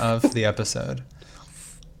 singer of the episode.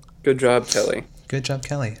 Good job, Kelly. Good job,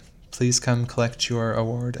 Kelly. Please come collect your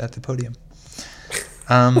award at the podium.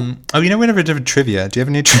 We never did trivia. Do you have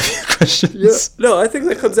any trivia questions? Yeah. No, I think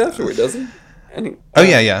that comes afterward, doesn't it? Oh,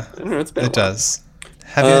 yeah. I don't know, it's been a It while. does.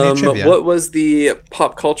 Have you any trivia? What was the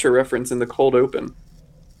pop culture reference in the cold open?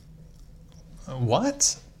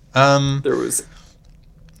 What? There was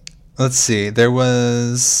Let's see. There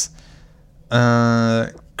was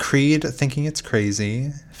Creed thinking it's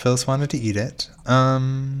crazy. Phyllis wanted to eat it.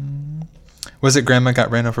 Was it Grandma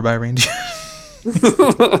got ran over by a reindeer? no,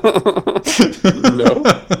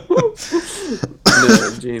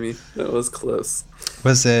 no, Jamie, that was close.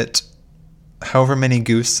 Was it however many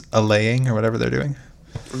goose a laying or whatever they're doing?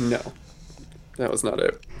 No, that was not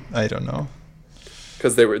it. I don't know.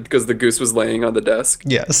 Because the goose was laying on the desk.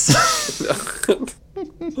 Yes.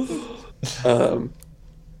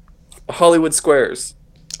 Hollywood Squares.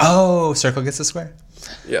 Oh, circle gets a square.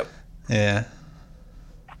 Yep. Yeah.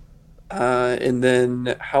 And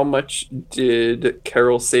then how much did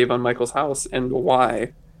Carol save on Michael's house and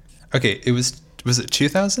why? Okay, was it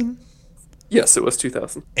 2000? Yes, it was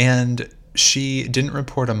 2000. And she didn't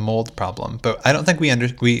report a mold problem, but I don't think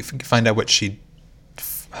we find out how she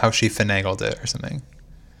finagled it or something.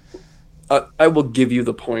 I will give you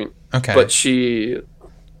the point. Okay. But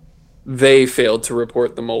they failed to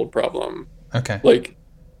report the mold problem. Okay. Like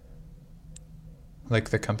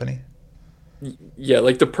the company? Yeah,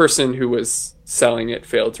 like the person who was selling it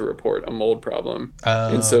failed to report a mold problem.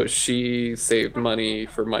 And so she saved money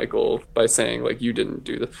for Michael by saying, like, you didn't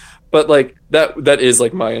do this. But, like, that is,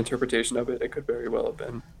 like, my interpretation of it. It could very well have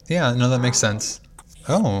been. Yeah, no, that makes sense.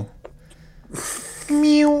 Oh.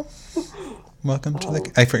 Meow. Welcome to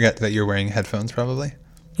the... I forget that you're wearing headphones, probably.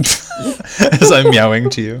 As I'm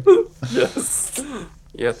meowing to you. Yes.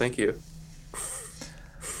 Yeah, thank you.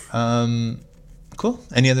 Cool.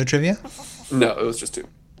 Any other trivia? No, it was just 2.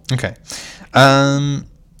 Okay.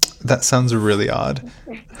 That sounds really odd.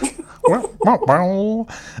 What? All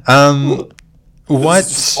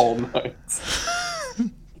night.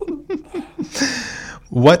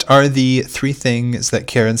 What are the 3 things that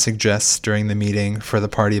Karen suggests during the meeting for the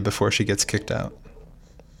party before she gets kicked out?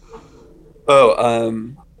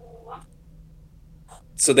 Oh,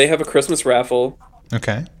 so they have a Christmas raffle.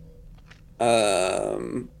 Okay.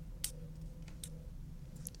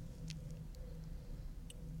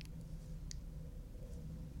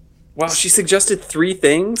 Wow, she suggested 3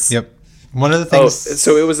 things? Yep. One of the things. Oh,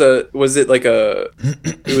 so it was like a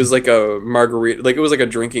margarita, like it was like a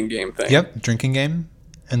drinking game thing. Yep, drinking game.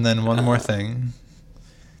 And then one more thing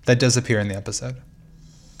that does appear in the episode.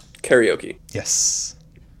 Karaoke. Yes.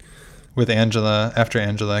 With Angela, after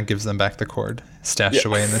Angela gives them back the cord, stashed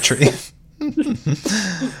away in the tree.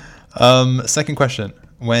 Second question.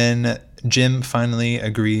 When Jim finally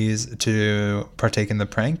agrees to partake in the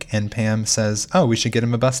prank and Pam says, oh, we should get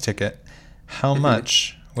him a bus ticket, how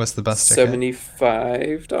much was the bus ticket?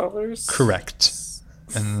 $75? Correct.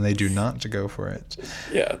 And they do not go for it.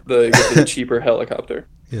 Yeah, the cheaper helicopter.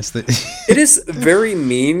 Yes, it is very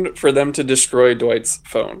mean for them to destroy Dwight's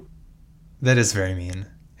phone. That is very mean,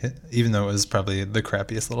 even though it was probably the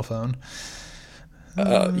crappiest little phone.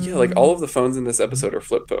 Yeah, like all of the phones in this episode are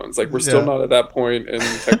flip phones. Like we're still not at that point in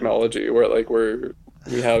technology where like we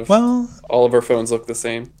have all of our phones look the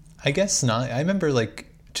same. I guess not. I remember like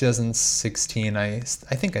 2016. I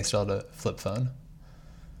think I still had a flip phone.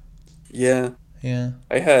 Yeah. Yeah.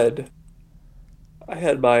 I had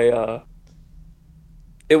my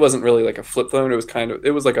it wasn't really like a flip phone.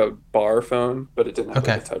 It was like a bar phone, but it didn't have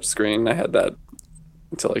like a touch screen. I had that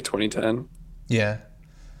until like 2010. Yeah.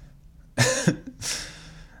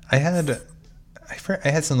 I had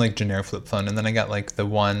some like generic flip phone, and then I got like the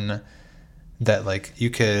one that like you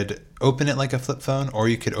could open it like a flip phone, or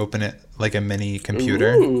you could open it like a mini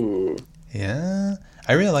computer. Ooh. Yeah,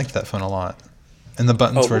 I really liked that phone a lot, and the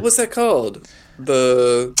buttons were. What was that called?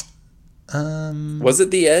 Was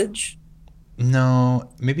it the Edge? No,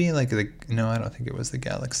 maybe like no, I don't think it was the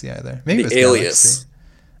Galaxy either. Maybe the it was Alias.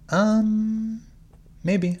 Galaxy.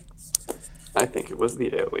 Maybe. I think it was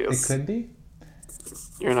the Alias. It could be.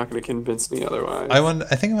 You're not going to convince me otherwise. I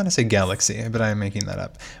think I want to say Galaxy, but I'm making that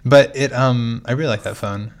up. But I really like that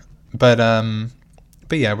phone. But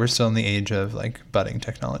yeah, we're still in the age of like budding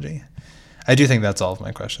technology. I do think that's all of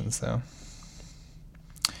my questions though.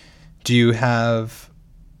 Do you have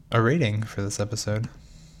a rating for this episode?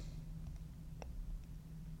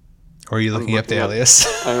 Or are you looking up the Alias?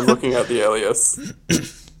 I am looking at the Alias.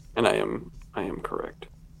 And I am correct.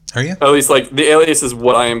 Are you? At least, like, the Alias is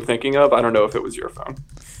what I am thinking of. I don't know if it was your phone.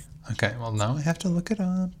 Okay, well, now I have to look it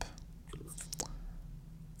up.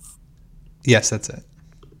 Yes, that's it.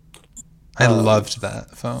 I loved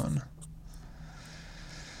that phone.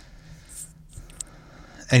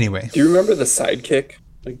 Anyway. Do you remember the Sidekick?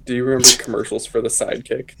 Like, do you remember commercials for the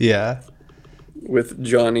Sidekick? Yeah. With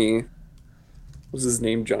Johnny... Was his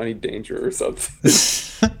name Johnny Danger or something?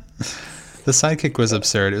 The Sidekick was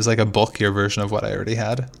absurd. It was like a bulkier version of what I already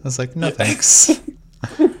had. I was like, no thanks.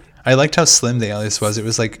 I liked how slim the Alias was. It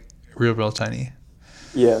was like real tiny.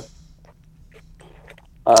 Yeah.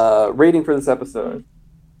 Rating for this episode.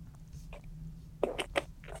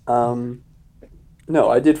 No,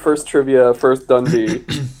 I did first trivia, first Dundee,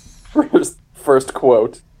 first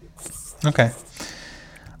quote. Okay.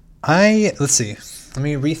 Let's see. Let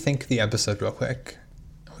me rethink the episode real quick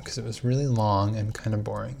because it was really long and kind of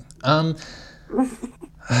boring.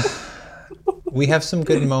 We have some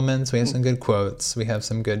good moments. We have some good quotes. We have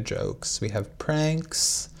some good jokes. We have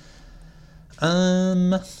pranks.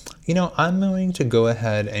 I'm going to go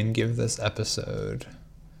ahead and give this episode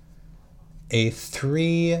a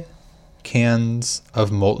 3 cans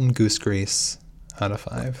of molten goose grease out of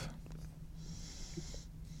 5.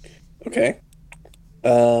 Okay.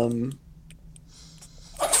 I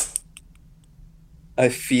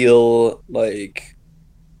feel like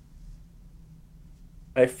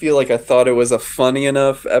I thought it was a funny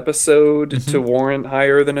enough episode to warrant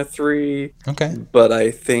higher than a 3. Okay. But I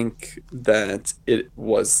think that it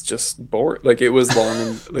was just boring. Like, it was long,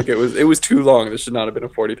 and like it was too long. This should not have been a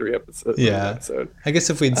 43 episode. Yeah. I guess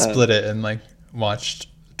if we'd split it and like watched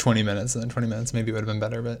 20 minutes and then 20 minutes, maybe it would have been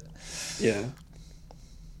better. But yeah.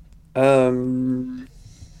 I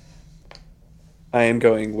am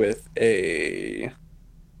going with a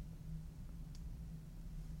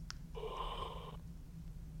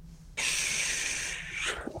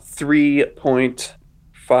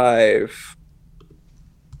 3.5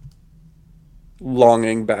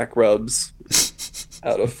 longing back rubs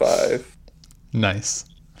out of 5. Nice.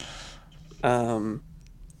 What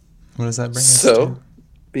does that bring us So, to?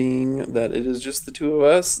 being that it is just the two of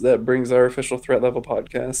us, that brings our official Threat Level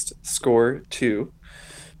podcast score to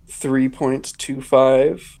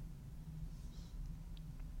 3.25.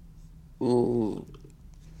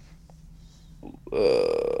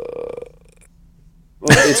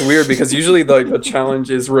 It's weird because usually the challenge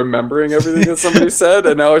is remembering everything that somebody said,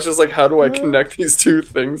 and now it's just like, how do I connect these two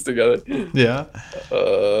things together? Yeah.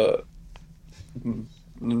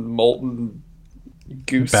 Molten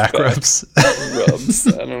goose Back rubs. rubs.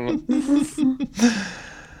 I don't know.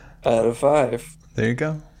 Out of 5. There you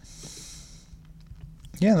go.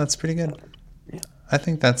 Yeah, that's pretty good. Yeah. I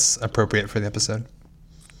think that's appropriate for the episode.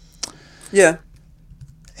 Yeah.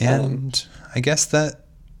 And I guess that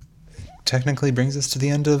technically brings us to the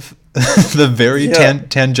end of the very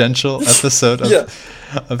tangential episode of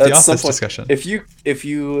the Office discussion. If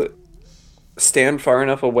you stand far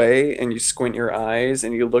enough away and you squint your eyes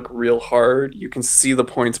and you look real hard, you can see the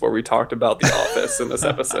points where we talked about the Office in this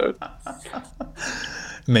episode.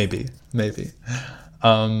 Maybe.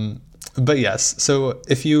 But yes, so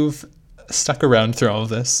if you've stuck around through all of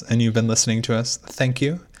this and you've been listening to us, thank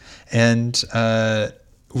you. And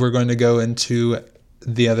we're going to go into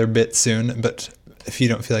the other bit soon, but if you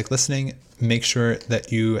don't feel like listening, make sure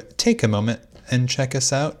that you take a moment and check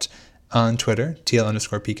us out on Twitter,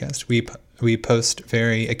 TL_PCast. We post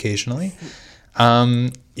very occasionally.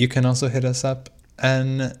 You can also hit us up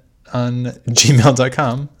on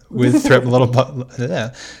gmail.com with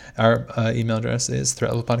our email address is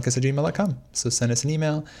threatlevelpodcast@gmail.com. So send us an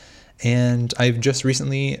email. And I've just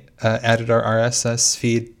recently added our RSS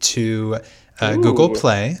feed to Google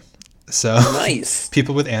Play. So nice.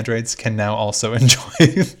 People with Androids can now also enjoy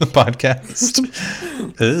the podcast.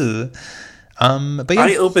 But yeah.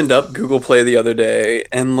 I opened up Google Play the other day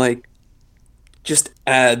and like just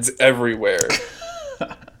ads everywhere.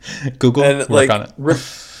 Google, and work on it.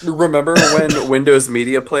 Remember when Windows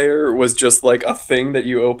Media Player was just like a thing that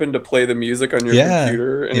you opened to play the music on your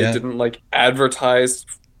computer, and it didn't like advertise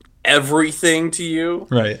everything to you?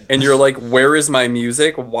 Right. And you're like, where is my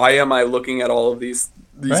music? Why am I looking at all of these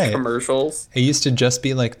commercials? It used to just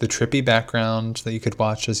be like the trippy background that you could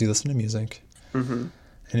watch as you listen to music. Mm-hmm.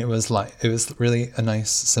 And it was really a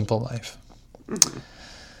nice, simple life. Mm-hmm.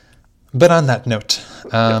 But on that note,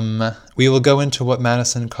 we will go into what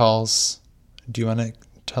Madison calls... Do you want to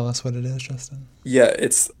tell us what it is, Justin? Yeah,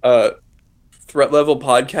 it's Threat Level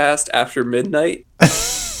Podcast After Midnight.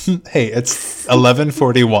 Hey, it's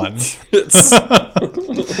 11:41.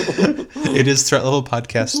 It is Threat Level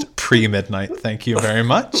Podcast pre-midnight. Thank you very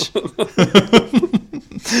much.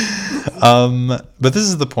 But this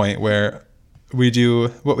is the point where we do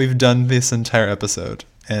what we've done this entire episode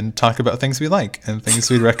and talk about things we like and things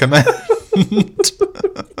we'd recommend.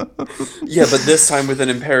 Yeah, but this time with an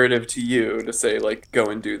imperative to you to say, like, go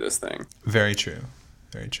and do this thing. Very true.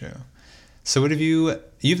 Very true. So what have you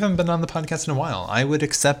haven't been on the podcast in a while. I would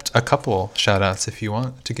accept a couple shout outs if you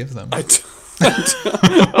want to give them. Oh,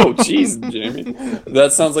 jeez, Jamie.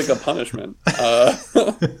 That sounds like a punishment.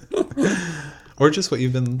 Or just what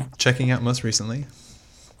you've been checking out most recently.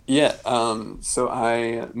 Yeah, so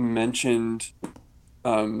I mentioned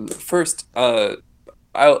first I'll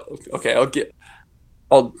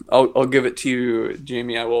give it to you,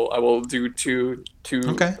 Jamie. I will do two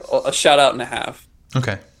okay. A shout out and a half.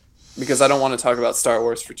 Okay. Because I don't want to talk about Star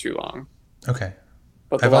Wars for too long. Okay.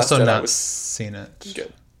 But I've also not seen it.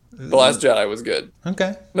 Good. The Last Jedi was good.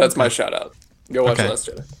 Okay. That's my shout out. Go watch The Last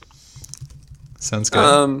Jedi. Sounds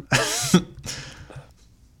good.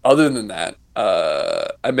 Other than that,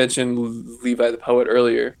 I mentioned Levi the Poet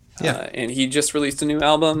earlier. Yeah. And he just released a new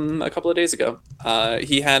album a couple of days ago.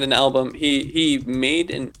 He had an album. He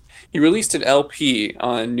released an LP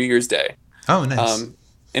on New Year's Day. Oh, nice.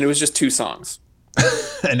 And it was just 2 songs.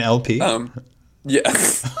 An LP. Yeah.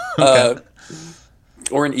 Okay.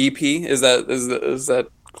 Or an EP. Is that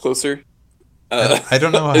closer? I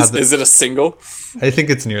don't know how. Is it a single? I think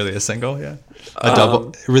it's nearly a single. Yeah. A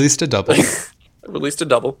double. Released a double. Released a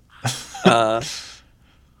double.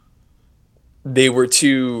 They were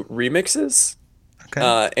 2 remixes.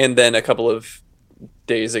 Okay. And then a couple of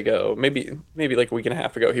days ago, maybe like a week and a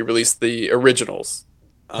half ago, he released the originals.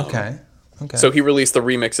 Okay. Okay. So he released the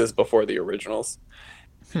remixes before the originals.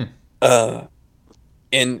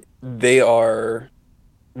 And they are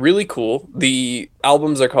really cool. The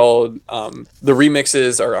albums are called, the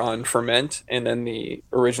remixes are on Ferment, and then the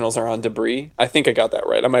originals are on Debris. I think I got that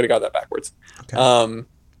right. I might have got that backwards. Okay.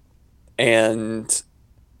 And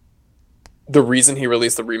the reason he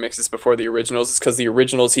released the remixes before the originals is because the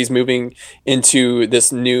originals, he's moving into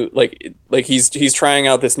this new, like he's trying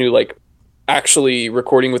out this new, like, actually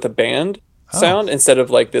recording with a band sound instead of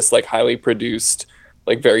like this like highly produced,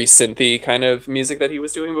 like very synthy kind of music that he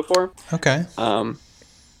was doing before. Okay.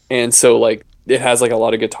 And so like it has like a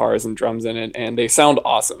lot of guitars and drums in it, and they sound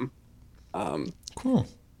awesome. Cool.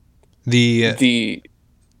 Which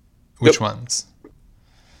ones?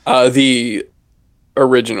 The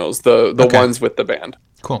originals, the ones with the band.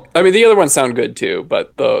 Cool. I mean, the other ones sound good too,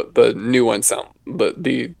 but the new ones sound,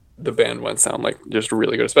 the band ones sound like just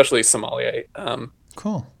really good, especially Sommelier.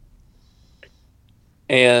 Cool.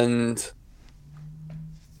 And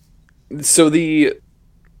so Levi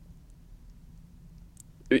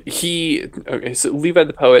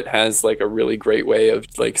the Poet has like a really great way of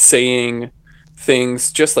like saying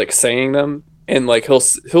things, just like saying them, and like he'll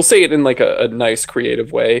say it in like a nice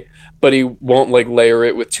creative way, but he won't like layer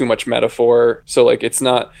it with too much metaphor, so like it's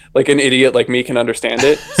not like an idiot like me can understand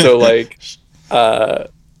it. So like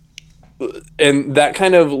and that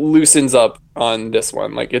kind of loosens up on this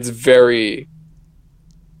one. Like it's very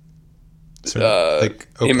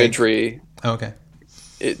imagery. Okay.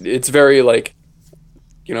 It's very like,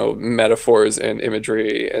 you know, metaphors and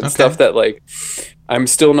imagery and stuff that like I'm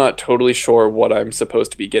still not totally sure what I'm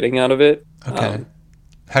supposed to be getting out of it. Okay.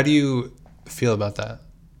 How do you feel about that?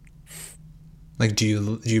 Like,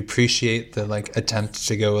 do you appreciate the like attempt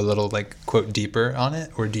to go a little like quote deeper on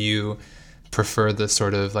it, or do you prefer the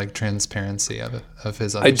sort of like transparency of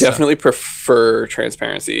his other stuff? Definitely prefer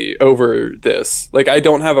transparency over this. Like, I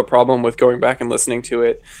don't have a problem with going back and listening to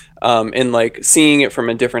it, and like seeing it from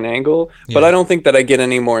a different angle, but I don't think that I get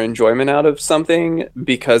any more enjoyment out of something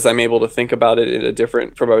because I'm able to think about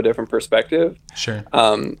it from a different perspective. Sure.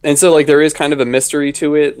 And so like there is kind of a mystery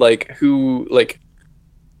to it, like who like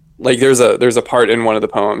there's a part in one of the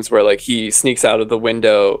poems where like he sneaks out of the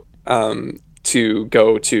window to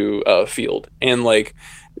go to a field, and like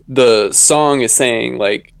the song is saying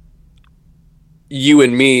like you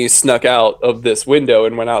and me snuck out of this window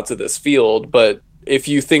and went out to this field, but if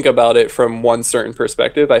you think about it from one certain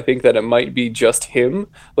perspective, I think that it might be just him.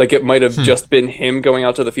 Like it might have just been him going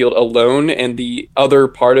out to the field alone, and the other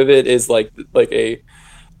part of it is like a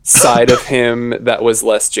side of him that was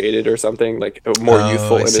less jaded or something, like a more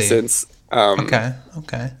youthful innocence. Okay.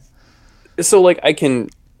 So like I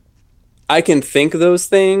can think those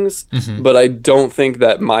things, but I don't think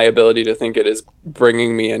that my ability to think it is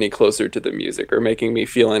bringing me any closer to the music or making me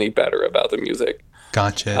feel any better about the music.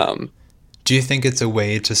 Gotcha. Do you think it's a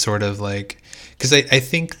way to sort of like, because I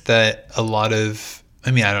think that a lot of, I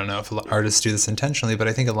mean, I don't know if artists do this intentionally, but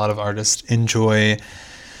I think a lot of artists enjoy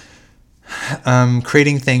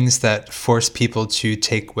creating things that force people to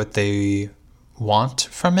take what they want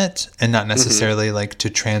from it and not necessarily like to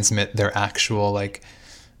transmit their actual like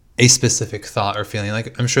a specific thought or feeling.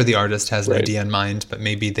 Like I'm sure the artist has an idea in mind, but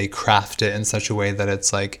maybe they craft it in such a way that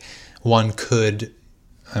it's like one could,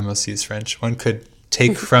 I almost use French, one could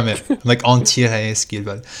take from it, like en tirer ce qu'ils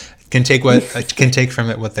veulent, can take from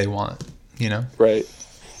it what they want, you know? Right.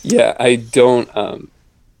 Yeah, I don't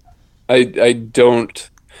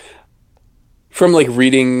from like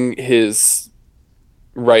reading his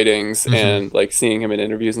writings and like seeing him in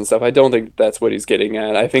interviews and stuff, I don't think that's what he's getting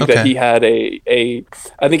at. I think that he had I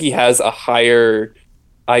think he has a higher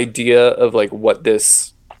idea of like what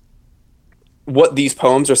these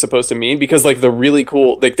poems are supposed to mean, because like the really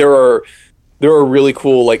cool, like there are really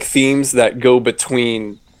cool like themes that go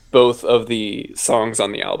between both of the songs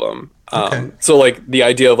on the album. So like the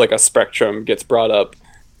idea of like a spectrum gets brought up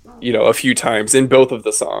a few times in both of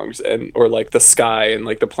the songs, and or like the sky and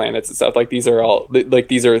like the planets and stuff. Like these are all like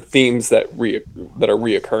these are themes that are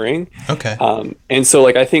reoccurring. Okay. And so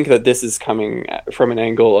like I think that this is coming from an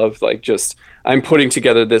angle of like just I'm putting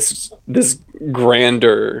together this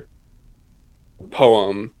grander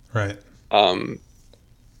poem, Right.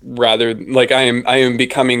 rather like I am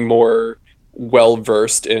becoming more well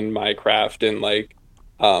versed in my craft, and like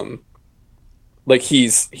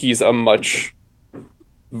he's a much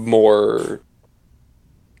more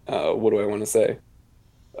what do I want to say,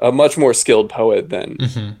 a much more skilled poet than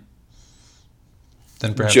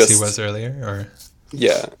Than perhaps he just was earlier, or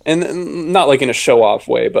yeah, and not like in a show off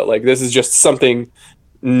way, but like this is just something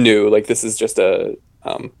new. Like this is just yeah,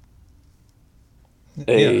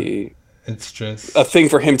 a it's just a thing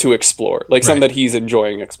for him to explore, like something Right. that he's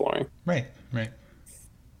enjoying exploring. right, right.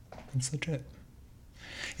 It's legit.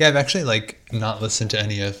 Yeah, I've actually like not listened to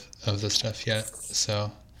any of the stuff yet,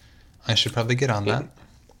 so I should probably get on that.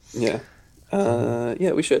 Yeah.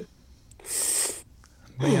 Yeah, we should.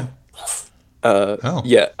 But yeah. Oh,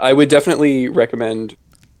 Yeah, I would definitely recommend.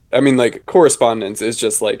 I mean, like, Correspondence is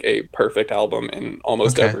just like a perfect album in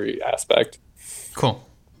almost okay, every aspect. cool.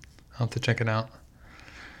 I'll have to check it out.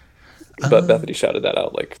 But Bethany shouted that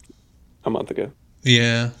out like a month ago.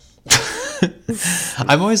 Yeah.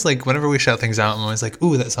 I'm always like, whenever we shout things out, I'm always like,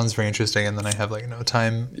 ooh, that sounds very interesting, and then I have like no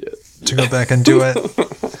time to go back and do it.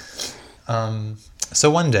 So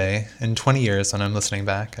one day in 20 years, when I'm listening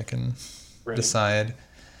back, I can Right. decide.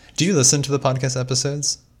 Do you listen to the podcast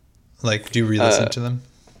episodes? Like, do you re-listen to them?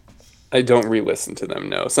 I don't re-listen to them.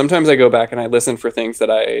 No, sometimes I go back and I listen for things that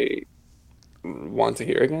I want to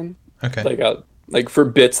hear again, Okay. like for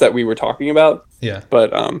bits that we were talking about. Yeah.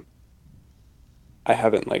 But I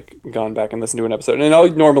haven't like gone back and listened to an episode, and I'll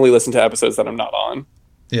normally listen to episodes that I'm not on.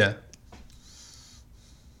 Yeah.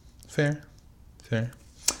 Fair. Fair.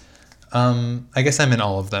 I guess I'm in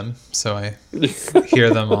all of them, so I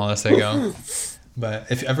hear them all as I go.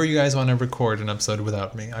 But if ever you guys want to record an episode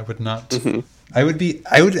without me, I would not. I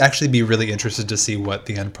would actually be really interested to see what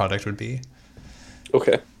the end product would be,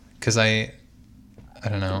 Okay, because I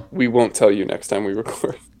don't know. we won't tell you next time we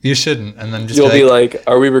record. You shouldn't, and then just You'll be like,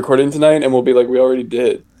 "Are we recording tonight?" And we'll be like, "We already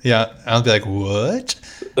did." yeah, I'll be like, what?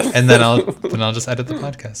 And then I'll just edit the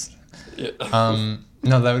podcast. Yeah.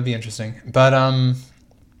 No, that would be interesting. But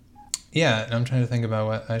yeah, I'm trying to think about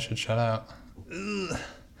what I should shout out. Ugh.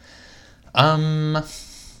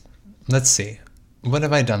 Let's see. What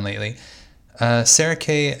have I done lately? Sarah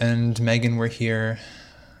Kay and Megan were here,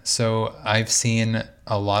 so I've seen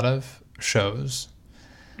a lot of shows.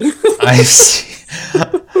 I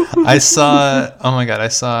saw. Oh my god, I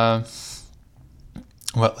saw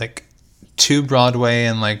what, like 2 Broadway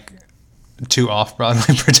and like 2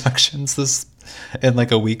 off-Broadway productions this in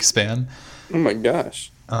like a week span. Oh my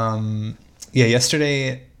gosh. Yeah,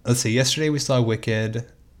 yesterday. Let's see. Yesterday we saw Wicked,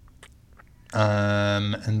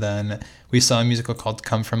 and then we saw a musical called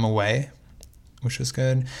Come From Away, which was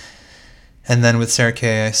good. And then with Sarah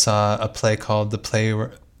Kay, I saw a play called The Play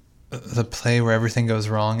Where Everything Goes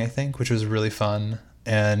Wrong, I think, which was really fun.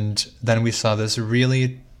 And then we saw this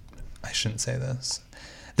really, I shouldn't say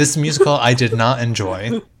this musical I did not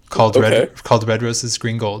enjoy, called Okay. Red Roses,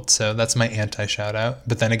 Green Gold. So that's my anti shout out.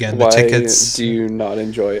 But then again, the Why tickets. do you not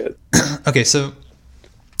enjoy it? Okay, so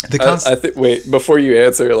the I think. Wait, before you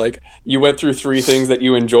answer, like you went through 3 things that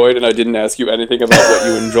you enjoyed, and I didn't ask you anything about what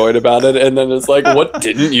you enjoyed about it, and then it's like, what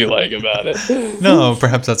didn't you like about it? No,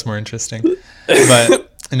 perhaps that's more interesting. But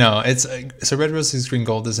no, it's so Red Roses, Green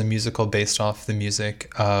Gold is a musical based off the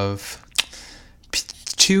music of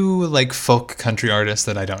 2 like folk country artists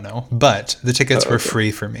that I don't know, but the tickets were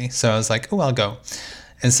free for me, so I was like, oh, I'll go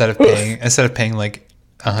instead of paying like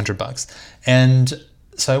 $100. And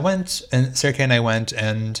so I went, and Sarah Kay and I went,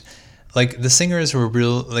 and like the singers were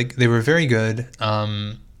they were very good.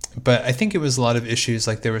 But I think it was a lot of issues.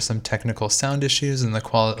 Like there were some technical sound issues, and the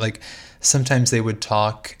quality, like sometimes they would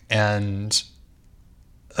talk and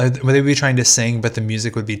they would be trying to sing, but the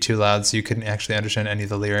music would be too loud, so you couldn't actually understand any of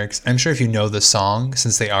the lyrics. I'm sure if you know the song,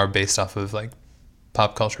 since they are based off of like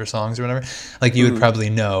pop culture songs or whatever, like you would probably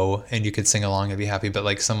know and you could sing along and be happy. But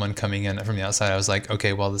like someone coming in from the outside, I was like,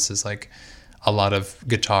 okay, well, this is like a lot of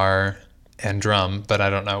guitar and drum, but I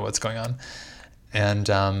don't know what's going on. And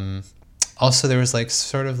also there was like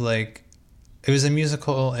sort of like, it was a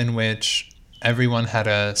musical in which everyone had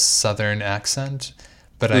a Southern accent,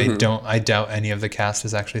 but I doubt any of the cast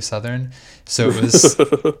is actually Southern. So it was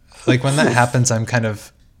like when that happens, it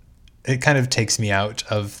kind of takes me out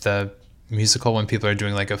of the musical when people are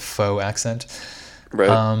doing like a faux accent.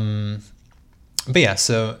 Right. But yeah,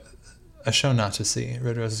 so a show not to see,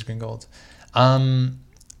 Red Roses, Green Gold.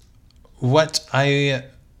 what I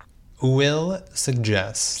will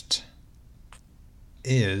suggest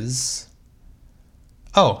is...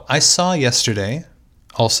 Oh, I saw yesterday,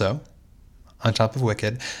 also, on top of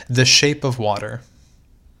Wicked, The Shape of Water.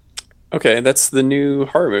 Okay, that's the new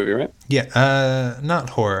horror movie, right? Yeah, not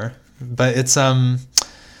horror, but it's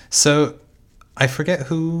so I forget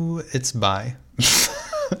who it's by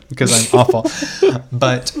because I'm awful.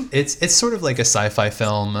 But it's sort of like a sci-fi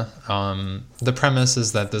film. The premise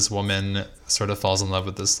is that this woman sort of falls in love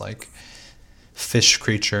with this like fish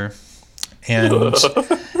creature, and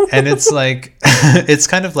it's like it's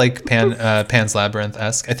kind of like Pan's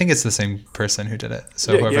Labyrinth-esque. I think it's the same person who did it.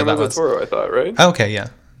 So Yeah, whoever Guillermo that del was. Toro, I thought, right? Okay, yeah.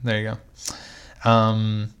 There you go.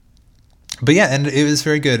 But yeah, and it was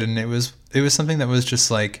very good, and it was something that was just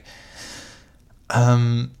like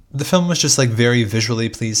the film was just like very visually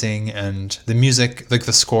pleasing, and the music, like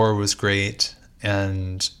the score was great,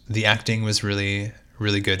 and the acting was really,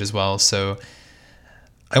 really good as well. So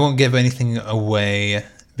I won't give anything away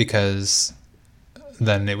because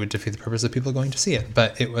then it would defeat the purpose of people going to see it.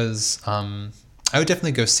 But it was I would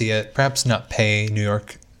definitely go see it. Perhaps not pay New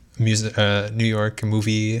York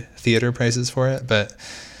movie theater prices for it, but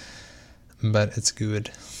it's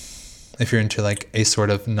good if you're into like a sort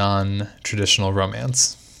of non-traditional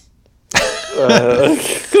romance.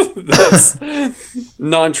 That's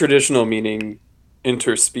non-traditional, meaning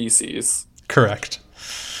interspecies. Correct.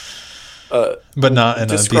 But not in a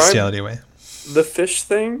describe bestiality way. The fish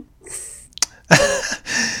thing?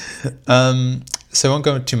 So I won't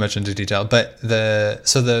go too much into detail, but the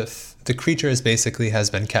creature has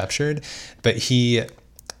been captured, but he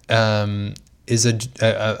is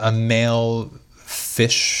a male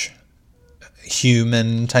fish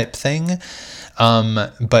human type thing.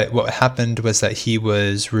 But what happened was that he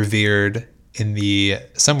was revered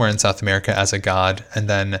somewhere in South America as a god, and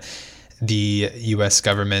then the U.S.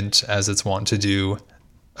 government, as it's wont to do,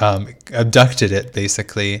 abducted it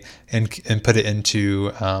basically and put it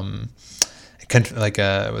into like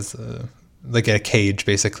a cage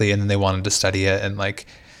basically, and then they wanted to study it and like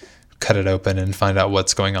cut it open and find out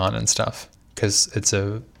what's going on and stuff, because it's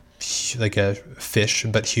like a fish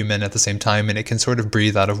but human at the same time, and it can sort of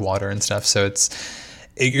breathe out of water and stuff. So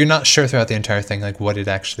you're not sure throughout the entire thing like what it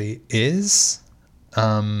actually is,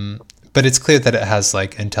 but it's clear that it has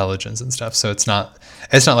like intelligence and stuff. So it's not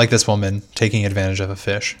like this woman taking advantage of a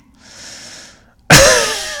fish.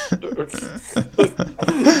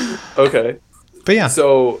 Okay. But yeah.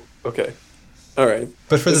 So okay, all right.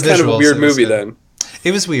 But for it's the visuals, kind of a weird it was movie good. then.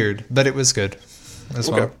 It was weird, but it was good as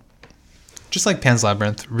well. Okay. Just like Pan's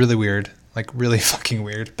Labyrinth, really weird, like really fucking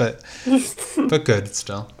weird, but good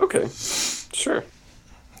still. Okay, sure.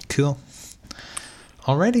 Cool.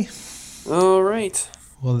 Alrighty. All right.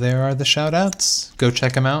 Well, there are the shout outs. Go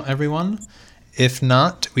check them out, everyone. If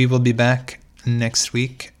not, we will be back next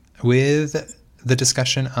week with the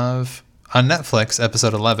discussion of, on Netflix,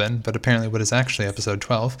 episode 11, but apparently what is actually episode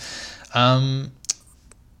 12,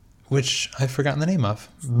 which I've forgotten the name of.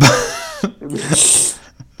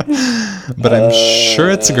 But I'm sure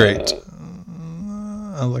it's great.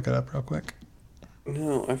 I'll look it up real quick.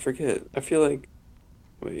 No, I forget. I feel like...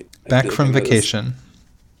 Wait. Back from Vacation.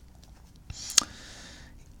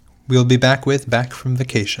 We'll be back with Back from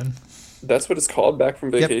Vacation. That's what it's called, Back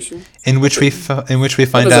from Vacation? Yep. In which we find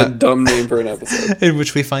That is out a dumb name for an episode. in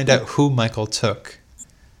which we find out who Michael took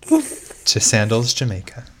to Sandals,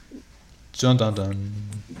 Jamaica. Dun dun dun.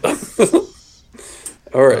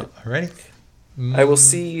 All right. Alrighty. I will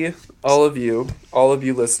see all of you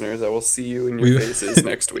listeners. I will see you in your faces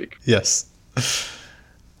next week. Yes.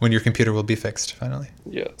 When your computer will be fixed, finally.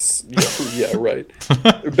 Yes. Yeah, right.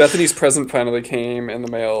 Bethany's present finally came in the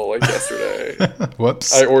mail like yesterday.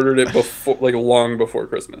 Whoops. I ordered it before, like long before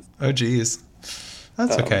Christmas. Oh, geez.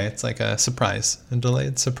 That's okay. It's like a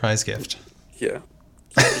delayed surprise gift. Yeah.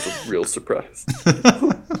 It was a real surprise.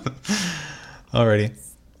 Alrighty.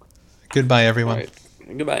 Goodbye, everyone. All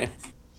right. Goodbye.